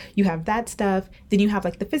 So you have that stuff. Then you have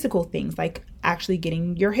like the physical things, like actually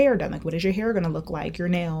getting your hair done. Like, what is your hair going to look like? Your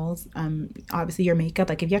nails, obviously your makeup.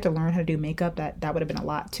 Like, if you have to learn how to do makeup, that would have been a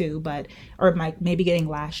lot too, or maybe getting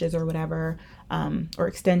lashes or whatever, or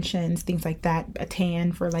extensions, things like that. A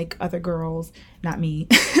tan for like other girls, not me,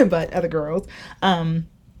 but other girls.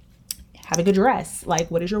 Having a dress, like,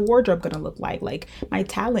 what is your wardrobe gonna look like? Like, my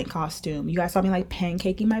talent costume. You guys saw me like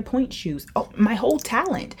pancaking my point shoes. Oh, my whole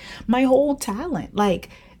talent. Like,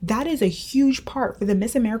 that is a huge part for the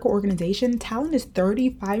Miss America organization. Talent is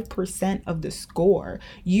 35% of the score.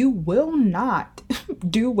 You will not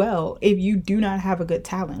do well if you do not have a good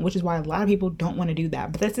talent, which is why a lot of people don't want to do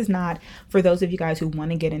that. But this is not for those of you guys who want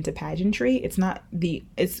to get into pageantry. It's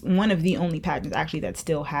one of the only pageants actually that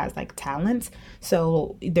still has like talents.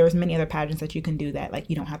 So there's many other pageants that you can do that, like,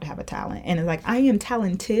 you don't have to have a talent. And it's like, I am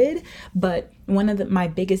talented, but one of my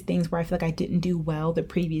biggest things where I feel like I didn't do well the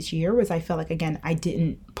previous year was I felt like, again, I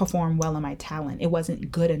didn't perform well in my talent. It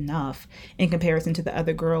wasn't good enough in comparison to the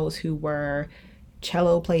other girls who were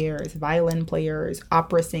cello players, violin players,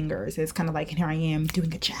 opera singers. It's kind of like, and here I am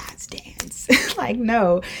doing a jazz dance. Like,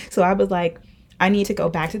 no. So I was like, I need to go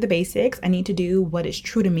back to the basics. I need to do what is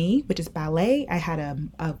true to me, which is ballet. I had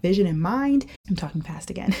a vision in mind. I'm talking fast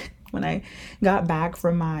again. When I got back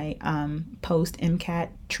from my post MCAT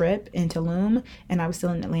trip in Tulum and I was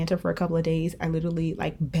still in Atlanta for a couple of days, I literally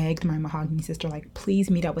like begged my mahogany sister, like, please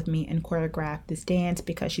meet up with me and choreograph this dance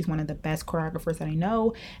because she's one of the best choreographers that I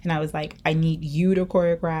know. And I was like, I need you to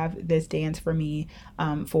choreograph this dance for me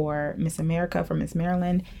for Miss America, for Miss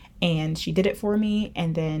Maryland. And she did it for me.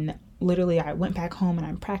 And then literally I went back home and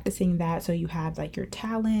I'm practicing that. So you have like your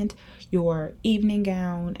talent, your evening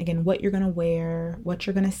gown, again, what you're going to wear, what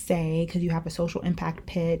you're going to say, because you have a social impact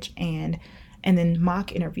pitch, and then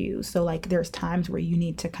mock interviews. So like there's times where you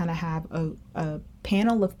need to kind of have a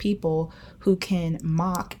panel of people who can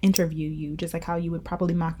mock interview you, just like how you would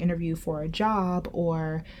probably mock interview for a job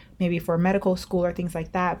or maybe for medical school or things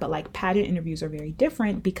like that. But like pageant interviews are very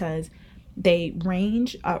different because they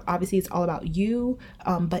range. Obviously, it's all about you,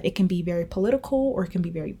 but it can be very political or it can be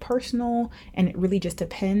very personal, and it really just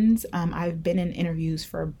depends. I've been in interviews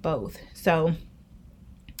for both. So,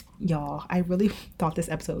 y'all, I really thought this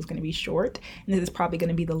episode was going to be short, and this is probably going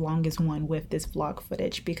to be the longest one with this vlog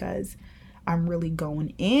footage because I'm really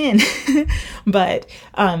going in. But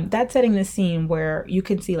that's setting the scene where you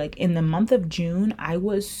can see, like, in the month of June, I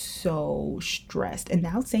was so stressed. And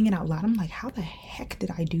now saying it out loud, I'm like, how the heck did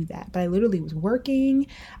I do that? But I literally was working.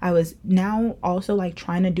 I was now also like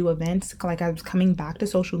trying to do events. Like I was coming back to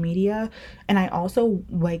social media. And I also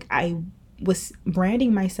like, I was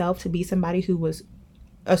branding myself to be somebody who was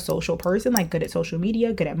a social person, like good at social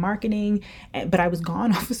media, good at marketing, but I was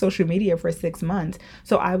gone off of social media for 6 months.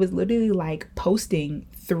 So I was literally like posting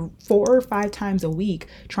 4 or 5 times a week,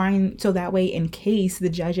 trying so that way in case the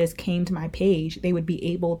judges came to my page, they would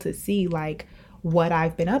be able to see like what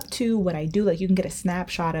I've been up to, what I do. Like you can get a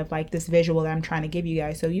snapshot of like this visual that I'm trying to give you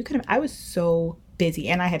guys. So you can, I was so busy,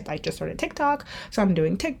 and I had like just started TikTok. So I'm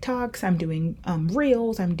doing TikToks, I'm doing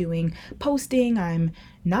reels, I'm doing posting. I'm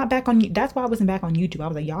not back on, that's why I wasn't back on YouTube. I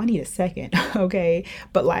was like, y'all need a second. Okay.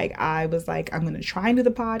 But like, I was like, I'm going to try and do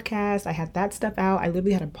the podcast. I had that stuff out. I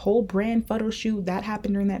literally had a whole brand photo shoot that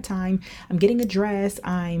happened during that time. I'm getting a dress.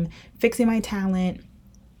 I'm fixing my talent.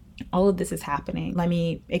 All of this is happening. Let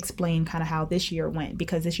me explain kind of how this year went,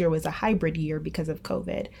 because this year was a hybrid year because of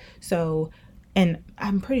COVID. So, and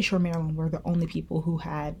I'm pretty sure Maryland were the only people who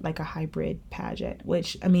had like a hybrid pageant,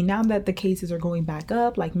 which, I mean, now that the cases are going back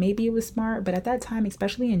up, like maybe it was smart, but at that time,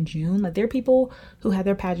 especially in June, like there are people who had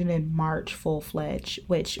their pageant in March full-fledged,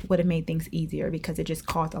 which would have made things easier because it just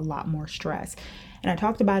caused a lot more stress. And I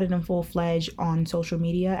talked about it in full-fledged on social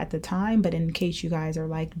media at the time, but in case you guys are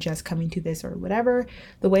like just coming to this or whatever,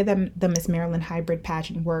 the way that the Miss Maryland hybrid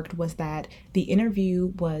pageant worked was that the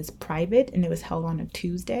interview was private and it was held on a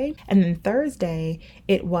Tuesday. And then Thursday,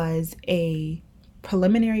 it was a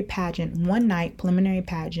preliminary pageant, one night preliminary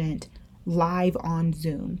pageant live on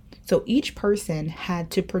Zoom. So each person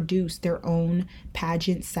had to produce their own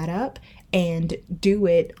pageant setup and do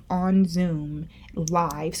it on Zoom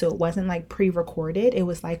live. So it wasn't like pre-recorded. It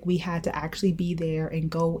was like we had to actually be there and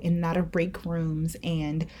go in and out of break rooms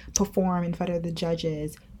and perform in front of the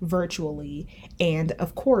judges virtually. And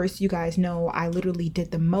of course, you guys know I literally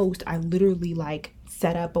did the most. I literally like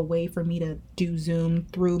set up a way for me to do Zoom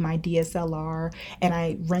through my DSLR, and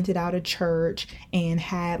I rented out a church and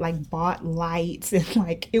had like bought lights, and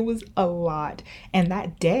like it was a lot. And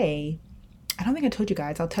that day, I don't think I told you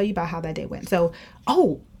guys. I'll tell you about how that day went. So,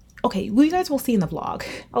 okay. Well, you guys will see in the vlog.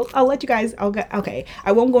 I'll let you guys. Okay.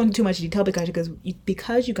 I won't go into too much detail because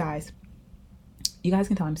you guys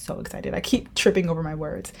can tell I'm so excited. I keep tripping over my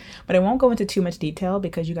words, but I won't go into too much detail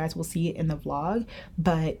because you guys will see it in the vlog.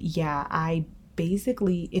 But yeah,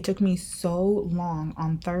 it took me so long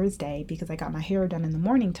on Thursday because I got my hair done in the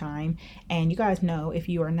morning time. And you guys know, if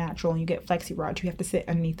you are natural and you get flexi rods, you have to sit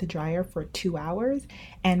underneath the dryer for 2 hours.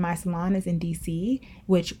 And my salon is in DC,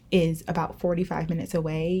 which is about 45 minutes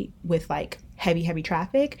away with like heavy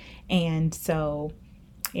traffic. And so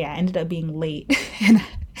yeah, I ended up being late and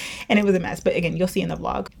it was a mess. But again, you'll see in the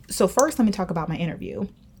vlog. So first, let me talk about my interview.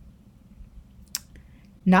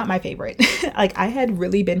 Not my favorite. Like I had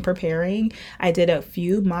really been preparing. I did a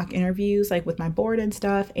few mock interviews like with my board and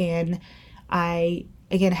stuff. And I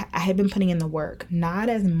had been putting in the work, not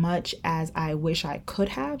as much as I wish I could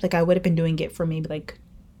have. Like I would have been doing it for maybe like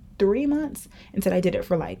 3 months. Instead, I did it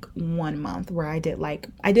for like 1 month where I did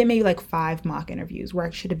maybe like 5 mock interviews where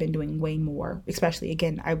I should have been doing way more. Especially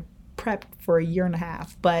again, I prepped for 1.5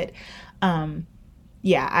 years. But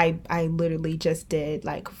yeah, I literally just did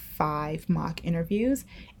like 5 mock interviews,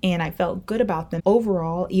 and I felt good about them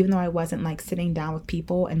overall. Even though I wasn't like sitting down with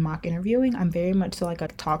people and mock interviewing, I'm very much so like a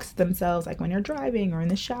talks to themselves, like when you're driving or in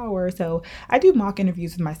the shower. So I do mock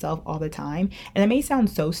interviews with myself all the time, and it may sound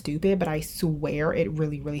so stupid, but I swear it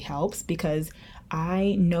really helps because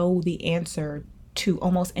I know the answer to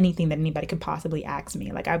almost anything that anybody could possibly ask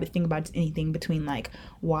me. Like I would think about anything between like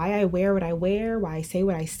why I wear what I wear, why I say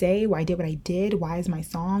what I say, why I did what I did, why is my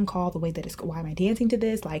song called the way that it's, why am I dancing to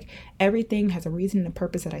this? Like everything has a reason and a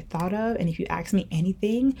purpose that I thought of. And if you ask me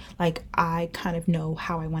anything, like I kind of know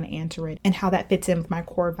how I want to answer it and how that fits in with my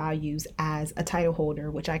core values as a title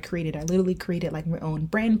holder, which I created. I literally created like my own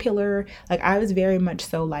brand pillar. Like I was very much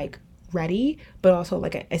so like ready, but also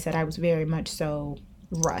like I said, I was very much so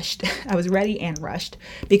rushed. I was ready and rushed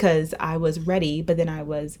because I was ready, but then I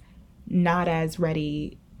was not as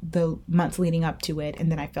ready the months leading up to it,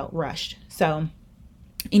 and then I felt rushed. So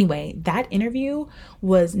anyway, that interview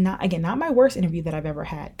was not, again, not my worst interview that I've ever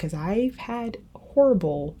had, because I've had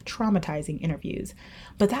horrible, traumatizing interviews.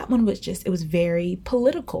 But that one was just, it was very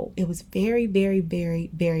political. It was very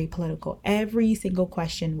political. Every single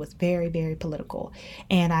question was very political.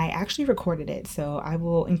 And I actually recorded it. So I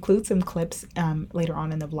will include some clips later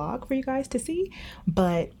on in the vlog for you guys to see.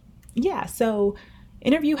 But yeah, so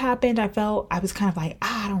interview happened. I was kind of like,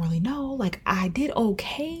 I don't really know. Like I did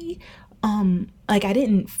okay. Like I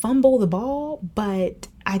didn't fumble the ball, but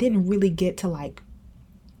I didn't really get to like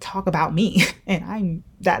talk about me. And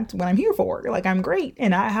that's what I'm here for. Like I'm great.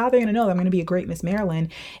 And how are they gonna know that I'm gonna be a great Miss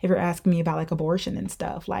Maryland if you're asking me about like abortion and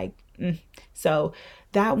stuff? Like so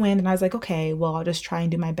that went, and I was like, okay, well, I'll just try and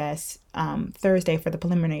do my best Thursday for the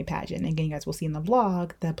preliminary pageant. And again, you guys will see in the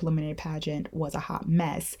vlog, the preliminary pageant was a hot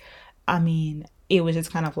mess. I mean, it was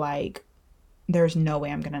just kind of like, there's no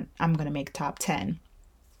way I'm gonna make top 10.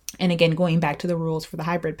 And again, going back to the rules for the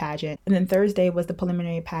hybrid pageant. And then Thursday was the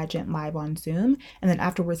preliminary pageant live on Zoom. And then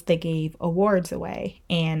afterwards, they gave awards away.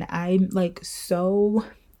 And I'm like,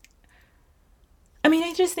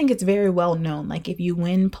 I just think it's very well known. Like if you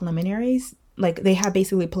win preliminaries, like they have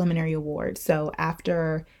basically preliminary awards. So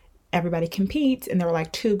after everybody competes, and there were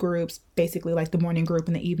like 2 groups, basically like the morning group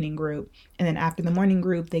and the evening group. And then after the morning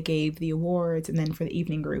group, they gave the awards. And then for the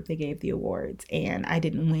evening group, they gave the awards. And I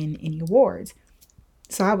didn't win any awards.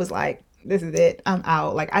 So I was like, this is it. I'm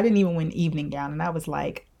out. Like I didn't even win evening gown. And I was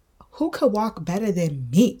like, who could walk better than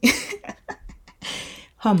me?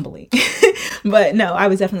 Humbly. But no, I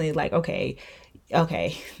was definitely like, okay,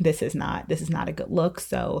 this is not a good look.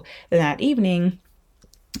 So then that evening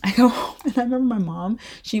I go home, and I remember my mom,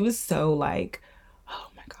 she was so like, oh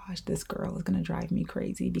my gosh, this girl is gonna drive me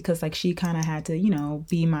crazy, because like she kind of had to,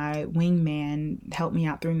 be my wingman, help me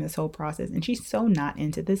out during this whole process. And she's so not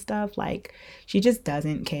into this stuff. Like she just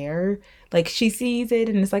doesn't care. Like she sees it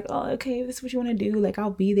and it's like, oh, okay, this is what you want to do. Like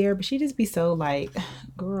I'll be there. But she just be so like,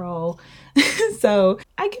 girl. So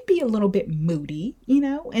I could be a little bit moody,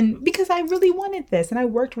 and because I really wanted this and I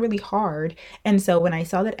worked really hard. And so when I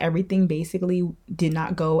saw that everything basically did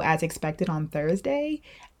not go as expected on Thursday,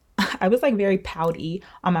 I was like very pouty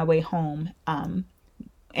on my way home.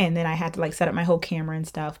 And then I had to like set up my whole camera and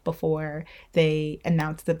stuff before they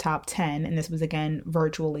announced the top 10. And this was again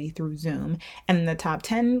virtually through Zoom. And the top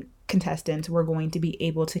 10 contestants were going to be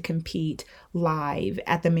able to compete live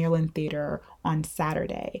at the Maryland Theater on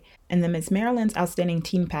Saturday. And the Miss Maryland's Outstanding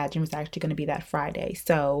Teen Pageant was actually going to be that Friday.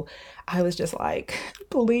 So I was just like,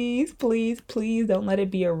 please don't let it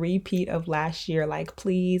be a repeat of last year. Like,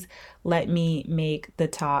 please let me make the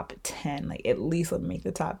top 10. Like, at least let me make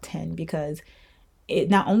the top 10, because it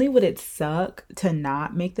not only would it suck to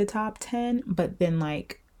not make the top 10, but then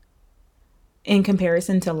like in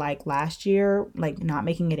comparison to like last year, like not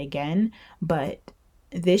making it again. But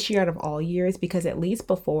this year out of all years, because at least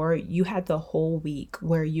before you had the whole week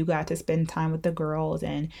where you got to spend time with the girls,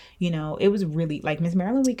 and it was really like Miss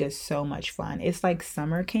Maryland week is so much fun. It's like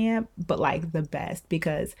summer camp, but like the best,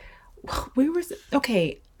 because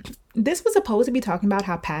this was supposed to be talking about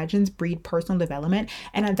how pageants breed personal development,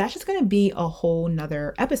 and that's just going to be a whole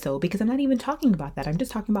nother episode, because I'm not even talking about that. I'm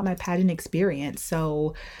just talking about my pageant experience.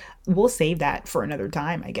 So we'll save that for another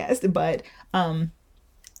time, I guess. But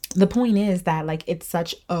the point is that like it's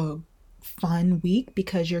such a fun week,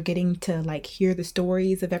 because you're getting to like hear the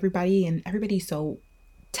stories of everybody, and everybody's so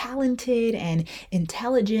talented and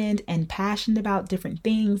intelligent and passionate about different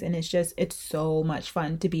things. And it's so much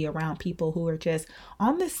fun to be around people who are just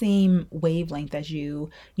on the same wavelength as you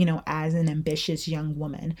know, as an ambitious young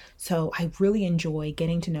woman. So I really enjoy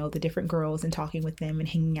getting to know the different girls and talking with them and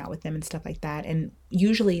hanging out with them and stuff like that. And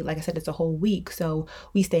usually, like I said, it's a whole week. So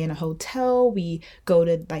we stay in a hotel, we go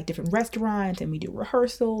to like different restaurants and we do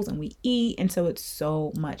rehearsals and we eat. And so it's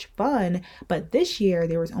so much fun. But this year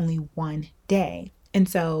there was only one day. And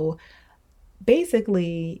so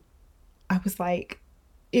basically, I was like,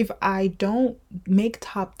 if I don't make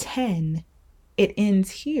top 10, it ends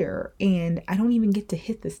here and I don't even get to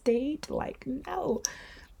hit the stage. Like, no.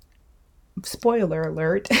 Spoiler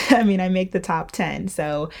alert. I mean, I make the top 10.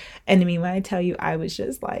 So, and I mean, when I tell you, I was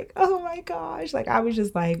just like, oh my gosh. Like, I was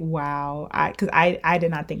just like, wow. Cause I did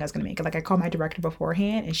not think I was going to make it. Like, I called my director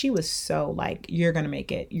beforehand and she was so like, you're going to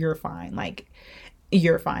make it. You're fine. Like,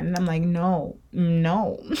 you're fine. And I'm like, no,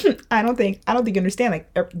 I don't think you understand.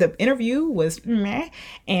 Like the interview was meh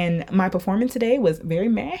and my performance today was very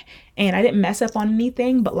meh and I didn't mess up on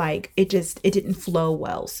anything, but like, it didn't flow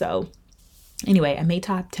well. So anyway, I made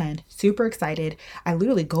top 10, super excited. I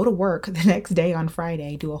literally go to work the next day on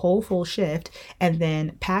Friday, do a whole full shift, and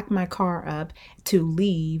then pack my car up to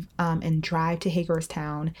leave and drive to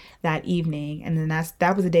Hagerstown that evening. And then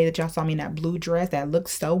that was the day that y'all saw me in that blue dress that looked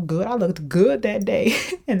so good. I looked good that day.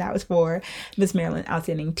 And that was for Miss Maryland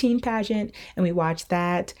Outstanding Teen Pageant. And we watched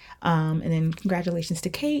that. And then congratulations to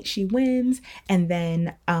Kate. She wins. And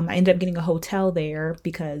then I ended up getting a hotel there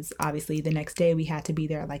because obviously the next day we had to be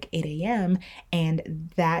there at like 8 a.m. And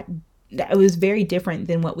that it was very different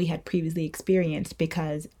than what we had previously experienced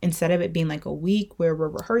because instead of it being like a week where we're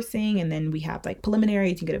rehearsing and then we have like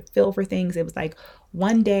preliminaries, you get a feel for things, it was like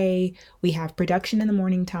one day we have production in the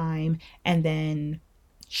morning time and then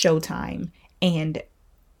showtime. And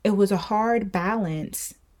it was a hard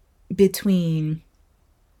balance between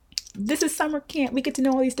this is summer camp. We get to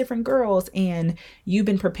know all these different girls and you've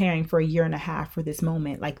been preparing for a year and a half for this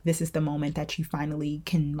moment. Like this is the moment that you finally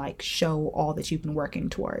can like show all that you've been working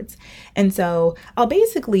towards. And so I'll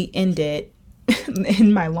basically end it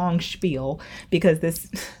in my long spiel because this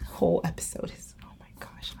whole episode is, oh my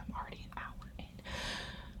gosh, I'm already an hour in.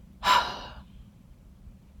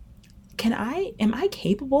 Am I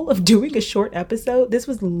capable of doing a short episode? This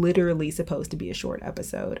was literally supposed to be a short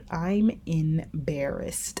episode. I'm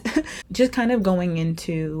embarrassed. Just kind of going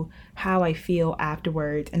into how I feel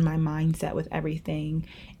afterwards and my mindset with everything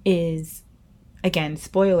is, again,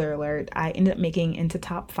 spoiler alert, I ended up making into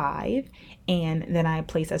top 5 and then I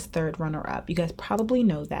placed as third runner up. You guys probably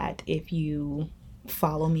know that if you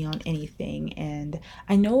follow me on anything, and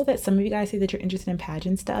I know that some of you guys say that you're interested in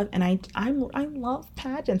pageant stuff, and I love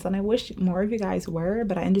pageants and I wish more of you guys were,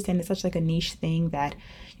 but I understand it's such like a niche thing that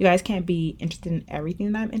you guys can't be interested in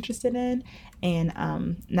everything that I'm interested in.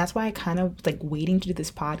 And that's why I kind of like waiting to do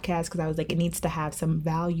this podcast because I was like, it needs to have some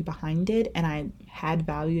value behind it, and I had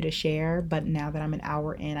value to share, but now that I'm an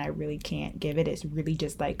hour in, I really can't give it. It's really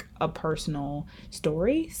just like a personal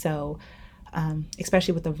story. So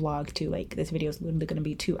especially with the vlog too, like this video is literally going to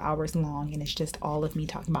be 2 hours long and it's just all of me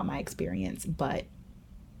talking about my experience, but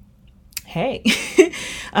hey.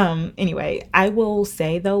 Anyway, I will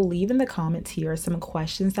say though, leave in the comments here some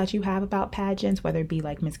questions that you have about pageants, whether it be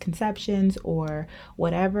like misconceptions or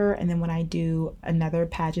whatever. And then when I do another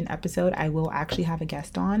pageant episode, I will actually have a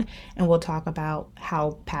guest on and we'll talk about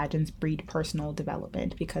how pageants breed personal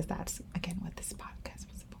development, because that's again what this podcast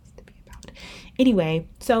was supposed to be about. Anyway,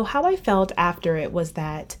 so how I felt after it was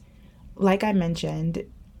that, like I mentioned,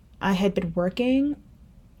 I had been working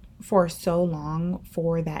for so long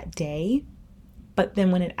for that day, but then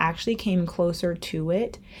when it actually came closer to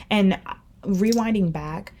it, and rewinding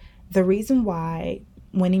back, the reason why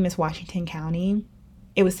winning Miss Washington County,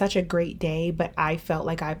 it was such a great day, but I felt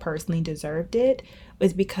like I personally deserved it,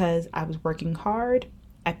 was because I was working hard,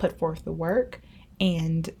 I put forth the work,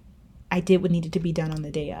 and I did what needed to be done on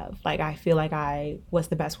the day of. Like, I feel like I was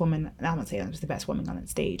the best woman. I'm not saying I was the best woman on that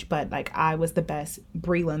stage, but like I was the best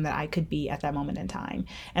Breland that I could be at that moment in time.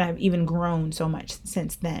 And I've even grown so much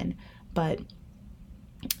since then. But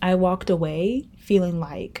I walked away feeling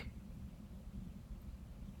like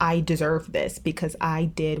I deserve this because I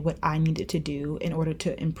did what I needed to do in order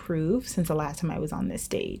to improve since the last time I was on this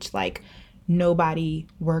stage. Like, nobody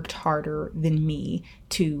worked harder than me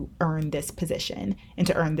to earn this position and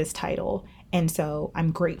to earn this title. And so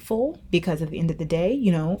I'm grateful because at the end of the day,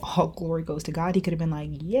 you know, all glory goes to God. He could have been like,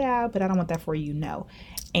 yeah, but I don't want that for you. No.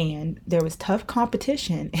 And there was tough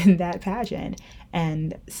competition in that pageant.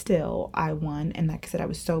 And still I won. And like I said, I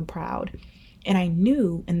was so proud. And I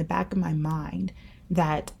knew in the back of my mind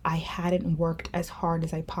that I hadn't worked as hard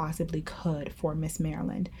as I possibly could for Miss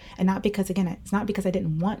Maryland. And not because, again, it's not because I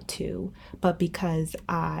didn't want to, but because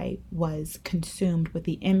I was consumed with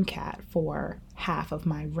the MCAT for half of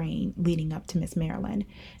my reign leading up to Miss Maryland.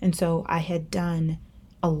 And so I had done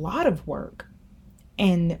a lot of work.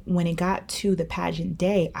 And when it got to the pageant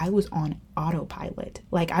day, I was on autopilot.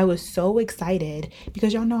 Like, I was so excited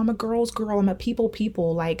because y'all know I'm a girl's girl. I'm a people.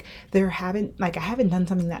 Like, I haven't done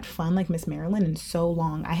something that fun like Miss Maryland in so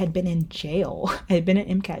long. I had been in jail. I had been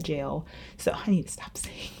in MCAT jail. So I need to stop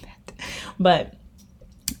saying that. But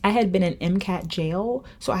I had been in MCAT jail,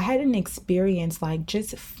 so I hadn't experienced like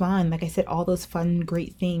just fun. Like I said, all those fun,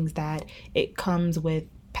 great things that it comes with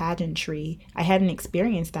pageantry. I hadn't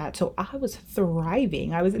experienced that. So I was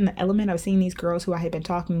thriving. I was in the element. I was seeing these girls who I had been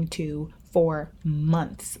talking to for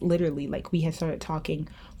months, literally. Like, we had started talking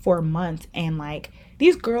for months, and like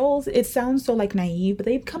these girls, it sounds so like naive, but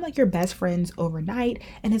they become like your best friends overnight.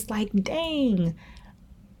 And it's like, dang,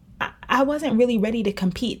 I wasn't really ready to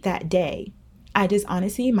compete that day. I just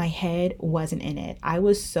honestly, my head wasn't in it. I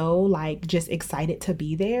was so like just excited to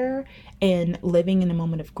be there and living in a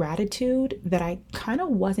moment of gratitude that I kind of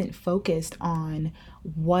wasn't focused on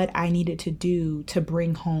what I needed to do to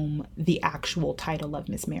bring home the actual title of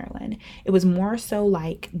Miss Maryland. It was more so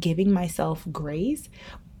like giving myself grace.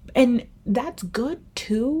 And that's good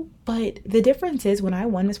too, but the difference is when I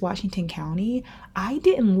won Miss Washington County, I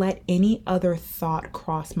didn't let any other thought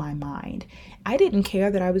cross my mind. I didn't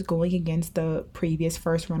care that I was going against the previous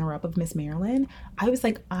first runner-up of Miss Maryland. I was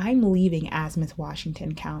like, I'm leaving as Miss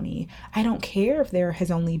Washington County. I don't care if there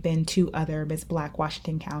has only been 2 other Miss Black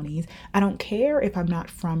Washington counties. I don't care if I'm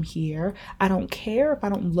not from here. I don't care if I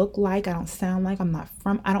don't look like, I don't sound like, I'm not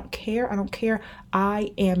from, I don't care.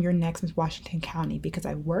 I am your next Miss Washington County because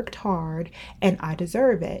I worked hard and I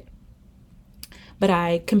deserve it. But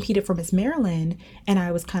I competed for Miss Maryland, and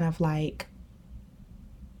I was kind of like,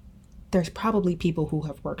 there's probably people who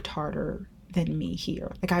have worked harder than me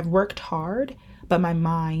here. Like, I've worked hard, but my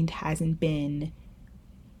mind hasn't been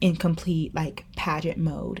in complete like pageant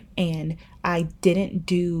mode. And I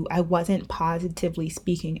wasn't positively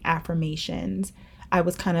speaking affirmations. I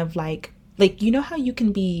was kind of like, you know how you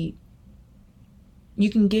can give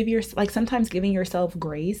like sometimes giving yourself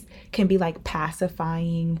grace can be like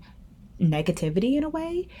pacifying negativity in a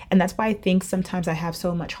way. And that's why I think sometimes I have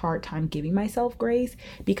so much hard time giving myself grace,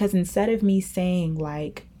 because instead of me saying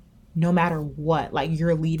like, no matter what, like,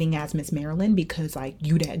 you're leaving as Miss Maryland because like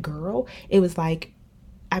you that girl, it was like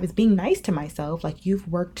I was being nice to myself. Like, you've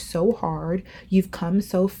worked so hard, you've come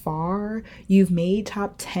so far, you've made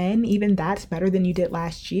top 10, even that's better than you did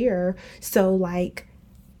last year. So like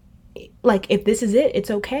if this is it, it's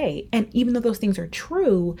okay. And even though those things are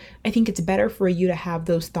true, I think it's better for you to have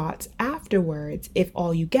those thoughts afterwards if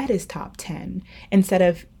all you get is top 10, instead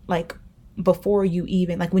of like before you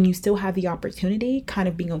even, like when you still have the opportunity, kind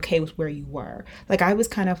of being okay with where you were. Like, I was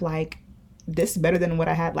kind of like, this is better than what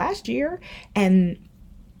I had last year. And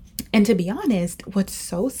to be honest, what's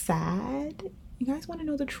so sad, you guys want to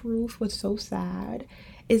know the truth? What's so sad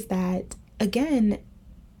is that, again,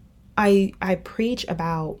 I preach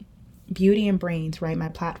about beauty and brains, right? My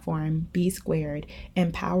platform, B Squared,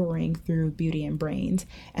 empowering through beauty and brains.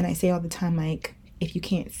 And I say all the time, like, if you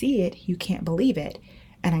can't see it, you can't believe it.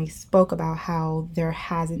 And I spoke about how there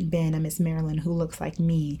hasn't been a Miss Maryland who looks like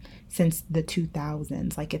me since the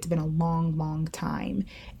 2000s. Like, it's been a long, long time.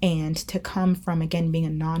 And to come from, again, being a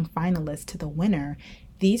non-finalist to the winner,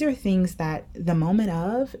 these are things that the moment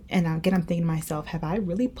of, and again, I'm thinking to myself, have I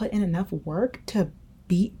really put in enough work to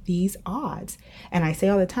beat these odds? And I say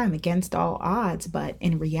all the time, against all odds, but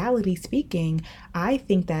in reality speaking, I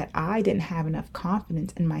think that I didn't have enough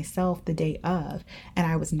confidence in myself the day of, and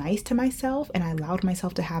I was nice to myself and I allowed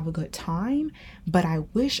myself to have a good time, but I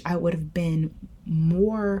wish I would have been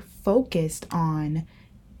more focused on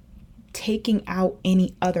taking out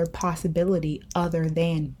any other possibility other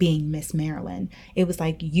than being Miss Maryland. It was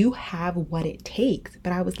like, you have what it takes,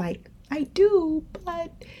 but I was like, I do,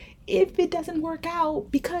 but if it doesn't work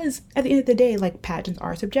out, because at the end of the day, like, pageants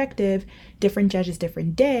are subjective, different judges,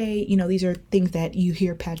 different day, you know, these are things that you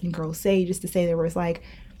hear pageant girls say, just to say there was like,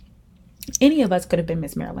 any of us could have been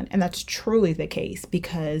Miss Maryland. And that's truly the case,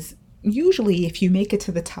 because usually if you make it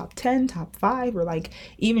to the top 10, top 5, or like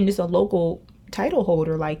even just a local title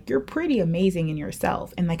holder, like, you're pretty amazing in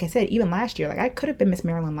yourself. And like I said, even last year, like, I could have been Miss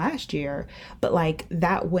Maryland last year, but like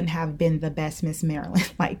that wouldn't have been the best Miss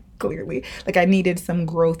Maryland. Like, clearly. Like I needed some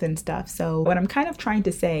growth and stuff. So what I'm kind of trying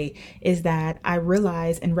to say is that I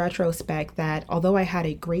realized in retrospect that although I had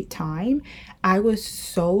a great time, I was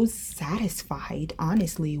so satisfied,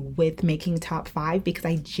 honestly, with making top 5 because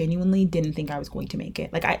I genuinely didn't think I was going to make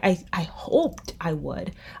it. Like I hoped I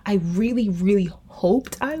would. I really, really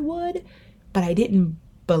hoped I would, but I didn't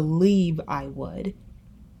believe I would.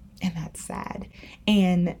 And that's sad.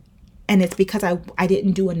 And it's because I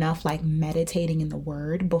didn't do enough like meditating in the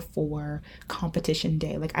word before competition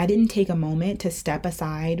day. Like I didn't take a moment to step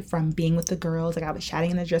aside from being with the girls. Like I was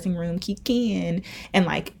chatting in the dressing room, kikiing, and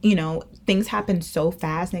like, things happen so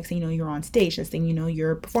fast. Next thing you know, you're on stage. Next thing you know,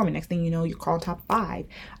 you're performing. Next thing you know, you're called top 5.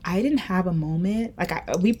 I didn't have a moment.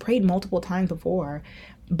 Like we prayed multiple times before,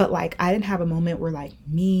 but like I didn't have a moment where like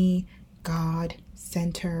me, God,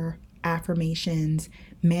 center, affirmations,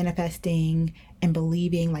 manifesting and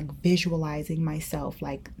believing, like visualizing myself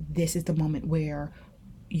like this is the moment where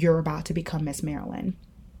you're about to become Miss Maryland.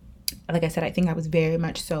 Like I said, I think I was very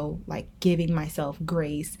much so like giving myself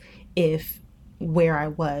grace if where I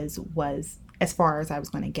was as far as I was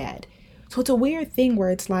going to get. So it's a weird thing where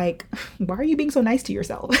it's like, why are you being so nice to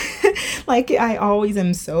yourself? Like I always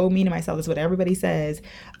am so mean to myself. That's what everybody says.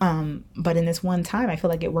 But in this one time, I feel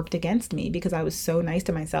like it worked against me because I was so nice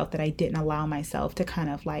to myself that I didn't allow myself to kind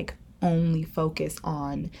of like only focus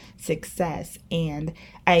on success. And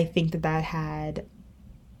I think that had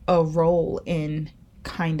a role in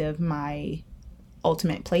kind of my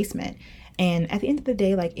ultimate placement. And at the end of the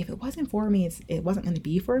day, like if it wasn't for me, it wasn't going to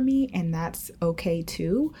be for me, and that's okay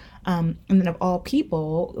too. And then of all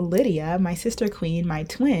people, Lydia, my sister queen, my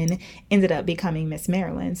twin, ended up becoming Miss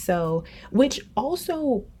Maryland. So, which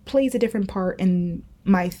also plays a different part in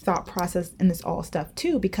my thought process in this all stuff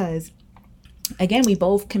too, because again, we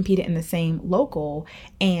both competed in the same local,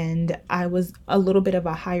 and I was a little bit of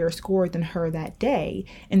a higher score than her that day.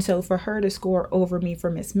 And so for her to score over me for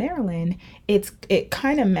Miss Maryland, it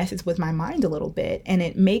kind of messes with my mind a little bit. And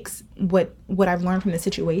it makes what I've learned from the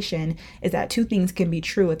situation is that two things can be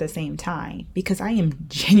true at the same time, because I am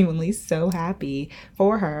genuinely so happy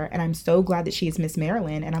for her. And I'm so glad that she is Miss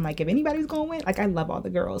Maryland. And I'm like, if anybody's going to win, like I love all the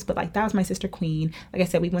girls, but like that was my sister queen. Like I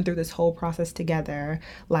said, we went through this whole process together.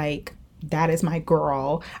 Like, that is my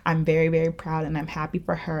girl. I'm very, very proud and I'm happy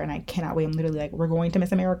for her. And I cannot wait. I'm literally like, we're going to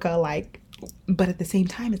Miss America. Like, but at the same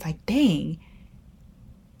time, it's like, dang,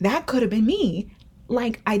 that could have been me.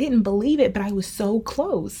 Like, I didn't believe it, but I was so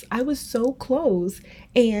close. I was so close.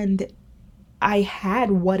 And I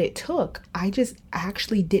had what it took. I just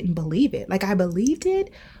actually didn't believe it. Like, I believed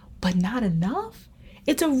it, but not enough.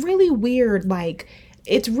 It's a really weird, like,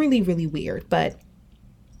 it's really, really weird. But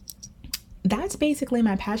that's basically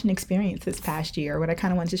my pageant experience this past year, what I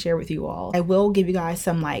kind of wanted to share with you all. I will give you guys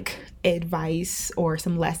some like advice or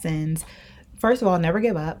some lessons. First of all, never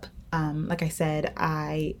give up. Like I said,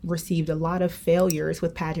 I received a lot of failures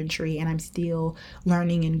with pageantry, and I'm still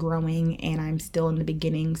learning and growing, and I'm still in the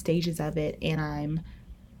beginning stages of it, and I'm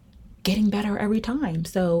getting better every time.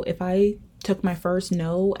 So if I took my first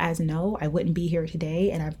no as no, I wouldn't be here today,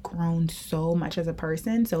 and I've grown so much as a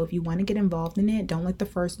person. So if you want to get involved in it, don't let the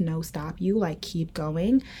first no stop you. Like, keep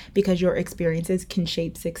going, because your experiences can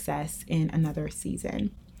shape success in another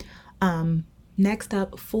season. Next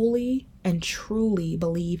up, fully and truly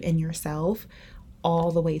believe in yourself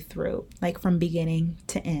all the way through, like from beginning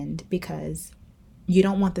to end, because you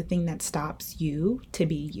don't want the thing that stops you to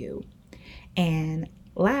be you. And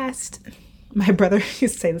last, my brother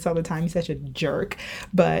used to say this all the time. He's such a jerk,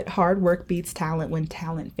 but hard work beats talent when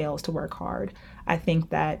talent fails to work hard. I think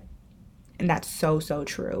that, and that's so, so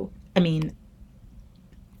true. I mean,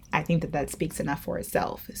 I think that speaks enough for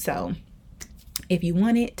itself. So if you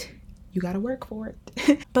want it, you got to work for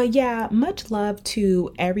it. But yeah, much love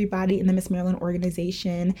to everybody in the Miss Maryland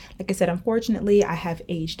organization. Like I said, unfortunately, I have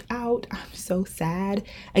aged out. I'm so sad.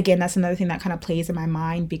 Again, that's another thing that kind of plays in my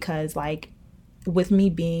mind, because like, with me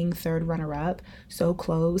being third runner-up, so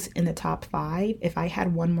close in the top 5, if I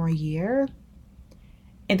had one more year,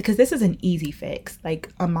 and because this is an easy fix, like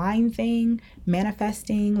a mind thing,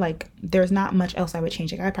 manifesting, like there's not much else I would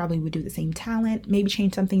change. Like I probably would do the same talent, maybe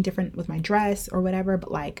change something different with my dress or whatever,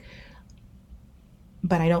 but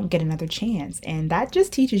I don't get another chance. And that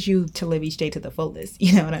just teaches you to live each day to the fullest.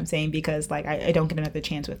 You know what I'm saying? Because like, I don't get another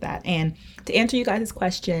chance with that. And to answer you guys'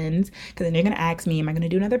 questions, because then you're going to ask me, am I going to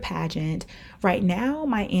do another pageant? Right now,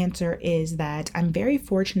 my answer is that I'm very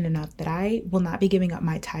fortunate enough that I will not be giving up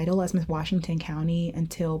my title as Miss Washington County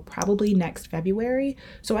until probably next February.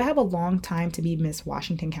 So I have a long time to be Miss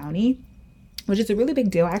Washington County, which is a really big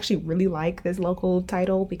deal. I actually really like this local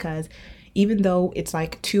title because, even though it's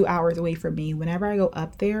like 2 hours away from me, whenever I go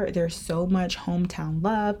up there, there's so much hometown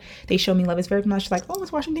love. They show me love. It's very much like, oh,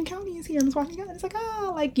 Miss Washington County is here. Miss Washington County. It's like,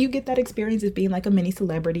 like you get that experience of being like a mini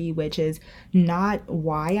celebrity, which is not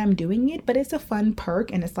why I'm doing it, but it's a fun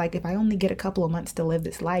perk. And it's like, if I only get a couple of months to live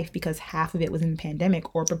this life because half of it was in the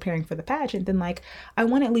pandemic or preparing for the pageant, then like I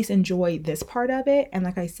want to at least enjoy this part of it. And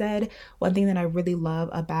like I said, one thing that I really love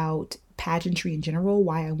about pageantry in general,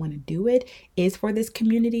 why I want to do it, is for this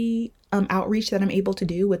community outreach that I'm able to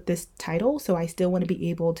do with this title. So I still want to be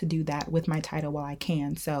able to do that with my title while I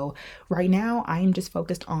can. So right now I am just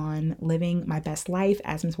focused on living my best life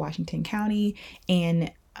as Miss Washington County,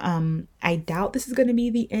 and I doubt this is going to be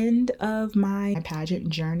the end of my pageant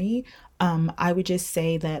journey. I would just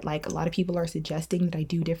say that like a lot of people are suggesting that I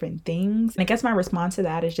do different things. And I guess my response to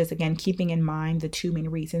that is just, again, keeping in mind the two main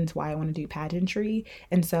reasons why I want to do pageantry.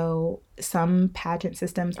 And so some pageant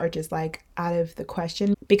systems are just like out of the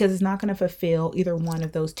question because it's not going to fulfill either one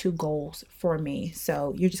of those two goals for me.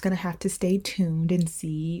 So you're just going to have to stay tuned and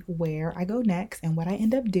see where I go next and what I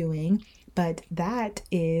end up doing. But that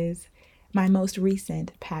is my most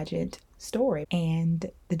recent pageant story, and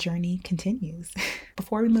the journey continues.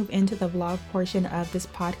 Before we move into the vlog portion of this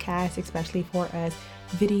podcast, especially for us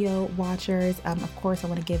video watchers, of course I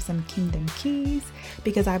want to give some kingdom keys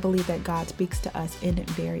because I believe that God speaks to us in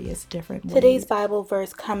various different ways. Today's Bible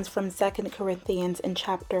verse comes from 2 Corinthians in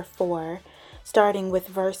chapter 4. Starting with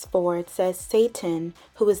verse 4, it says, Satan,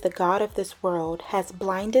 who is the god of this world, has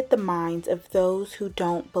blinded the minds of those who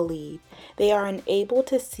don't believe. They are unable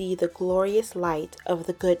to see the glorious light of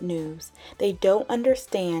the good news. They don't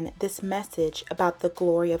understand this message about the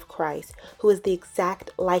glory of Christ, who is the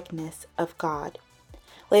exact likeness of God.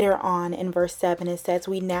 Later on in verse 7, it says,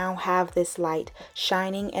 we now have this light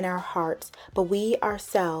shining in our hearts, but we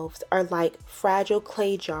ourselves are like fragile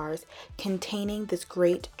clay jars containing this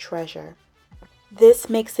great treasure. This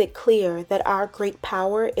makes it clear that our great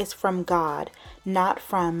power is from God, not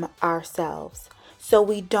from ourselves. So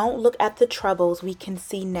we don't look at the troubles we can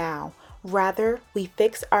see now. Rather, we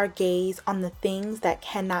fix our gaze on the things that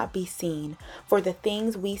cannot be seen. For the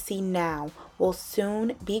things we see now will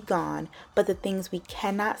soon be gone, but the things we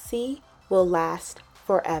cannot see will last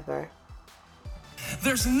forever.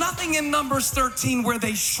 There's nothing in Numbers 13 where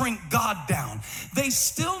they shrink God down. They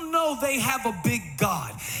still know they have a big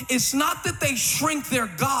God. It's not that they shrink their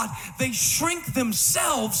God, they shrink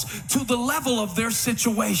themselves to the level of their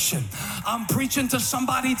situation. I'm preaching to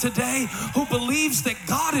somebody today who believes that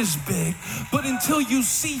God is big, but until you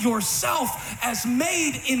see yourself as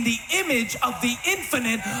made in the image of the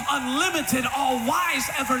infinite, unlimited, all-wise,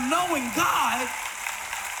 ever-knowing God,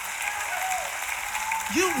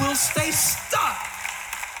 you will stay stuck.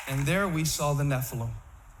 And there we saw the Nephilim,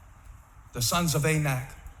 the sons of Anak,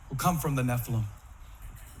 who come from the Nephilim.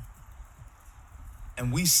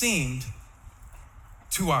 And we seemed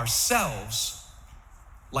to ourselves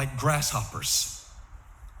like grasshoppers.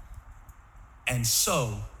 And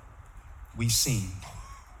so we seemed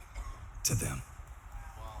to them.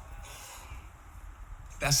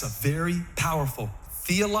 That's a very powerful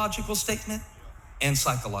theological statement and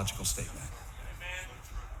psychological statement.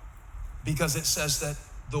 Because it says that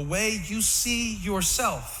the way you see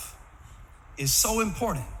yourself is so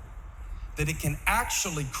important that it can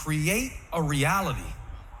actually create a reality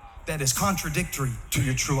that is contradictory to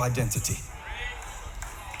your true identity.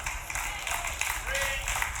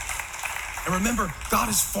 And remember, God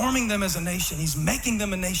is forming them as a nation. He's making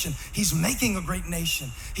them a nation. He's making a great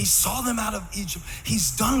nation. He saw them out of Egypt.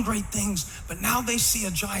 He's done great things, but now they see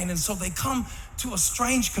a giant, and so they come to a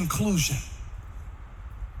strange conclusion.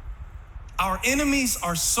 Our enemies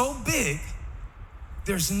are so big,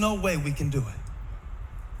 there's no way we can do it.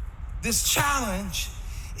 This challenge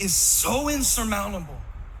is so insurmountable.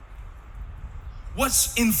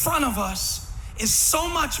 What's in front of us is so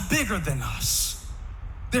much bigger than us.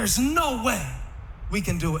 There's no way we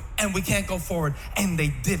can do it, and we can't go forward. And they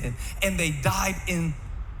didn't, and they died in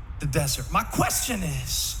the desert. My question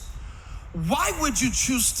is, why would you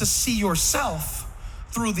choose to see yourself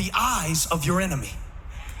through the eyes of your enemy?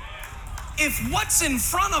 If what's in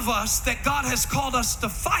front of us that God has called us to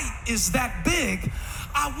fight is that big,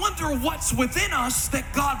 I wonder what's within us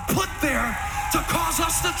that God put there to cause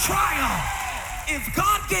us to triumph. If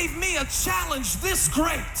God gave me a challenge this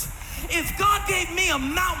great, if God gave me a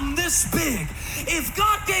mountain this big, if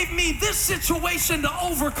God gave me this situation to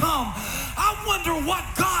overcome, I wonder what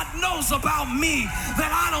God knows about me that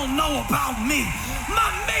I don't know about me.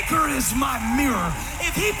 My maker is my mirror.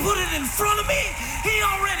 If he put it in front of me, he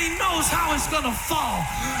already knows how it's gonna fall.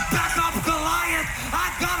 Back up, Goliath.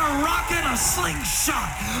 I got a rock and a slingshot.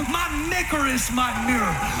 My maker is my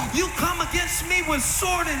mirror. You come against me with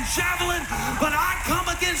sword and javelin, but I come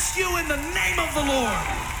against you in the name of the Lord.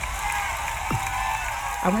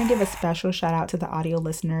 I want to give a special shout out to the audio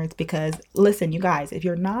listeners because, listen, you guys, if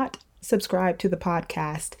you're not subscribed to the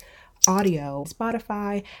podcast audio,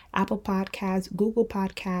 Spotify, Apple Podcasts, Google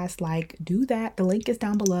Podcasts, do that. The link is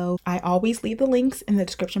down below. I always leave the links in the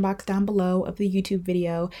description box down below of the YouTube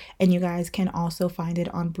video, and you guys can also find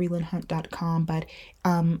it on brelandhunt.com. But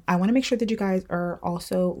I want to make sure that you guys are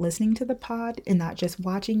also listening to the pod and not just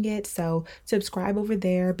watching it. So subscribe over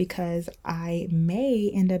there because I may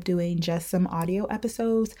end up doing just some audio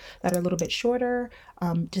episodes that are a little bit shorter,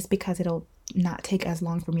 just because it'll not take as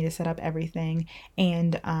long for me to set up everything.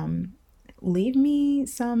 And leave me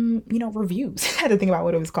some, reviews. I had to think about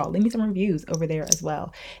what it was called. Leave me some reviews over there as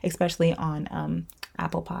well, especially on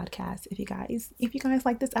Apple Podcasts. If you guys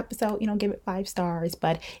like this episode, give it 5 stars.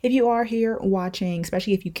 But if you are here watching,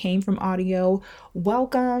 especially if you came from audio,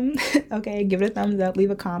 welcome. Okay, give it a thumbs up, leave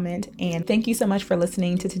a comment, and thank you so much for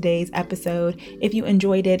listening to today's episode. If you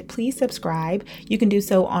enjoyed it, please subscribe. You can do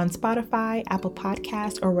so on Spotify, Apple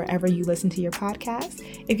Podcasts, or wherever you listen to your podcasts.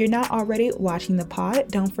 If you're not already watching the pod,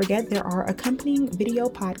 don't forget there are accompanying video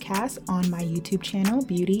podcasts on my YouTube channel,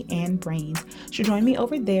 Beauty and Brains. So join me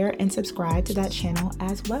over there and subscribe to that channel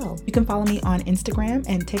as well. You can follow me on Instagram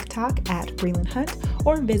and TikTok at Breland Hunt,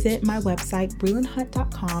 or visit my website,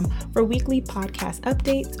 brelandhunt.com, for weekly podcast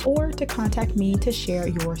updates or to contact me to share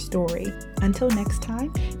your story. Until next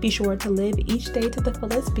time, be sure to live each day to the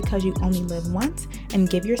fullest because you only live once, and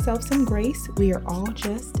give yourself some grace. We are all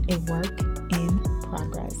just a work in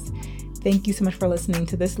progress. Thank you so much for listening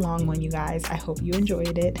to this long one, you guys. I hope you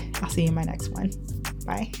enjoyed it. I'll see you in my next one.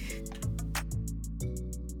 Bye.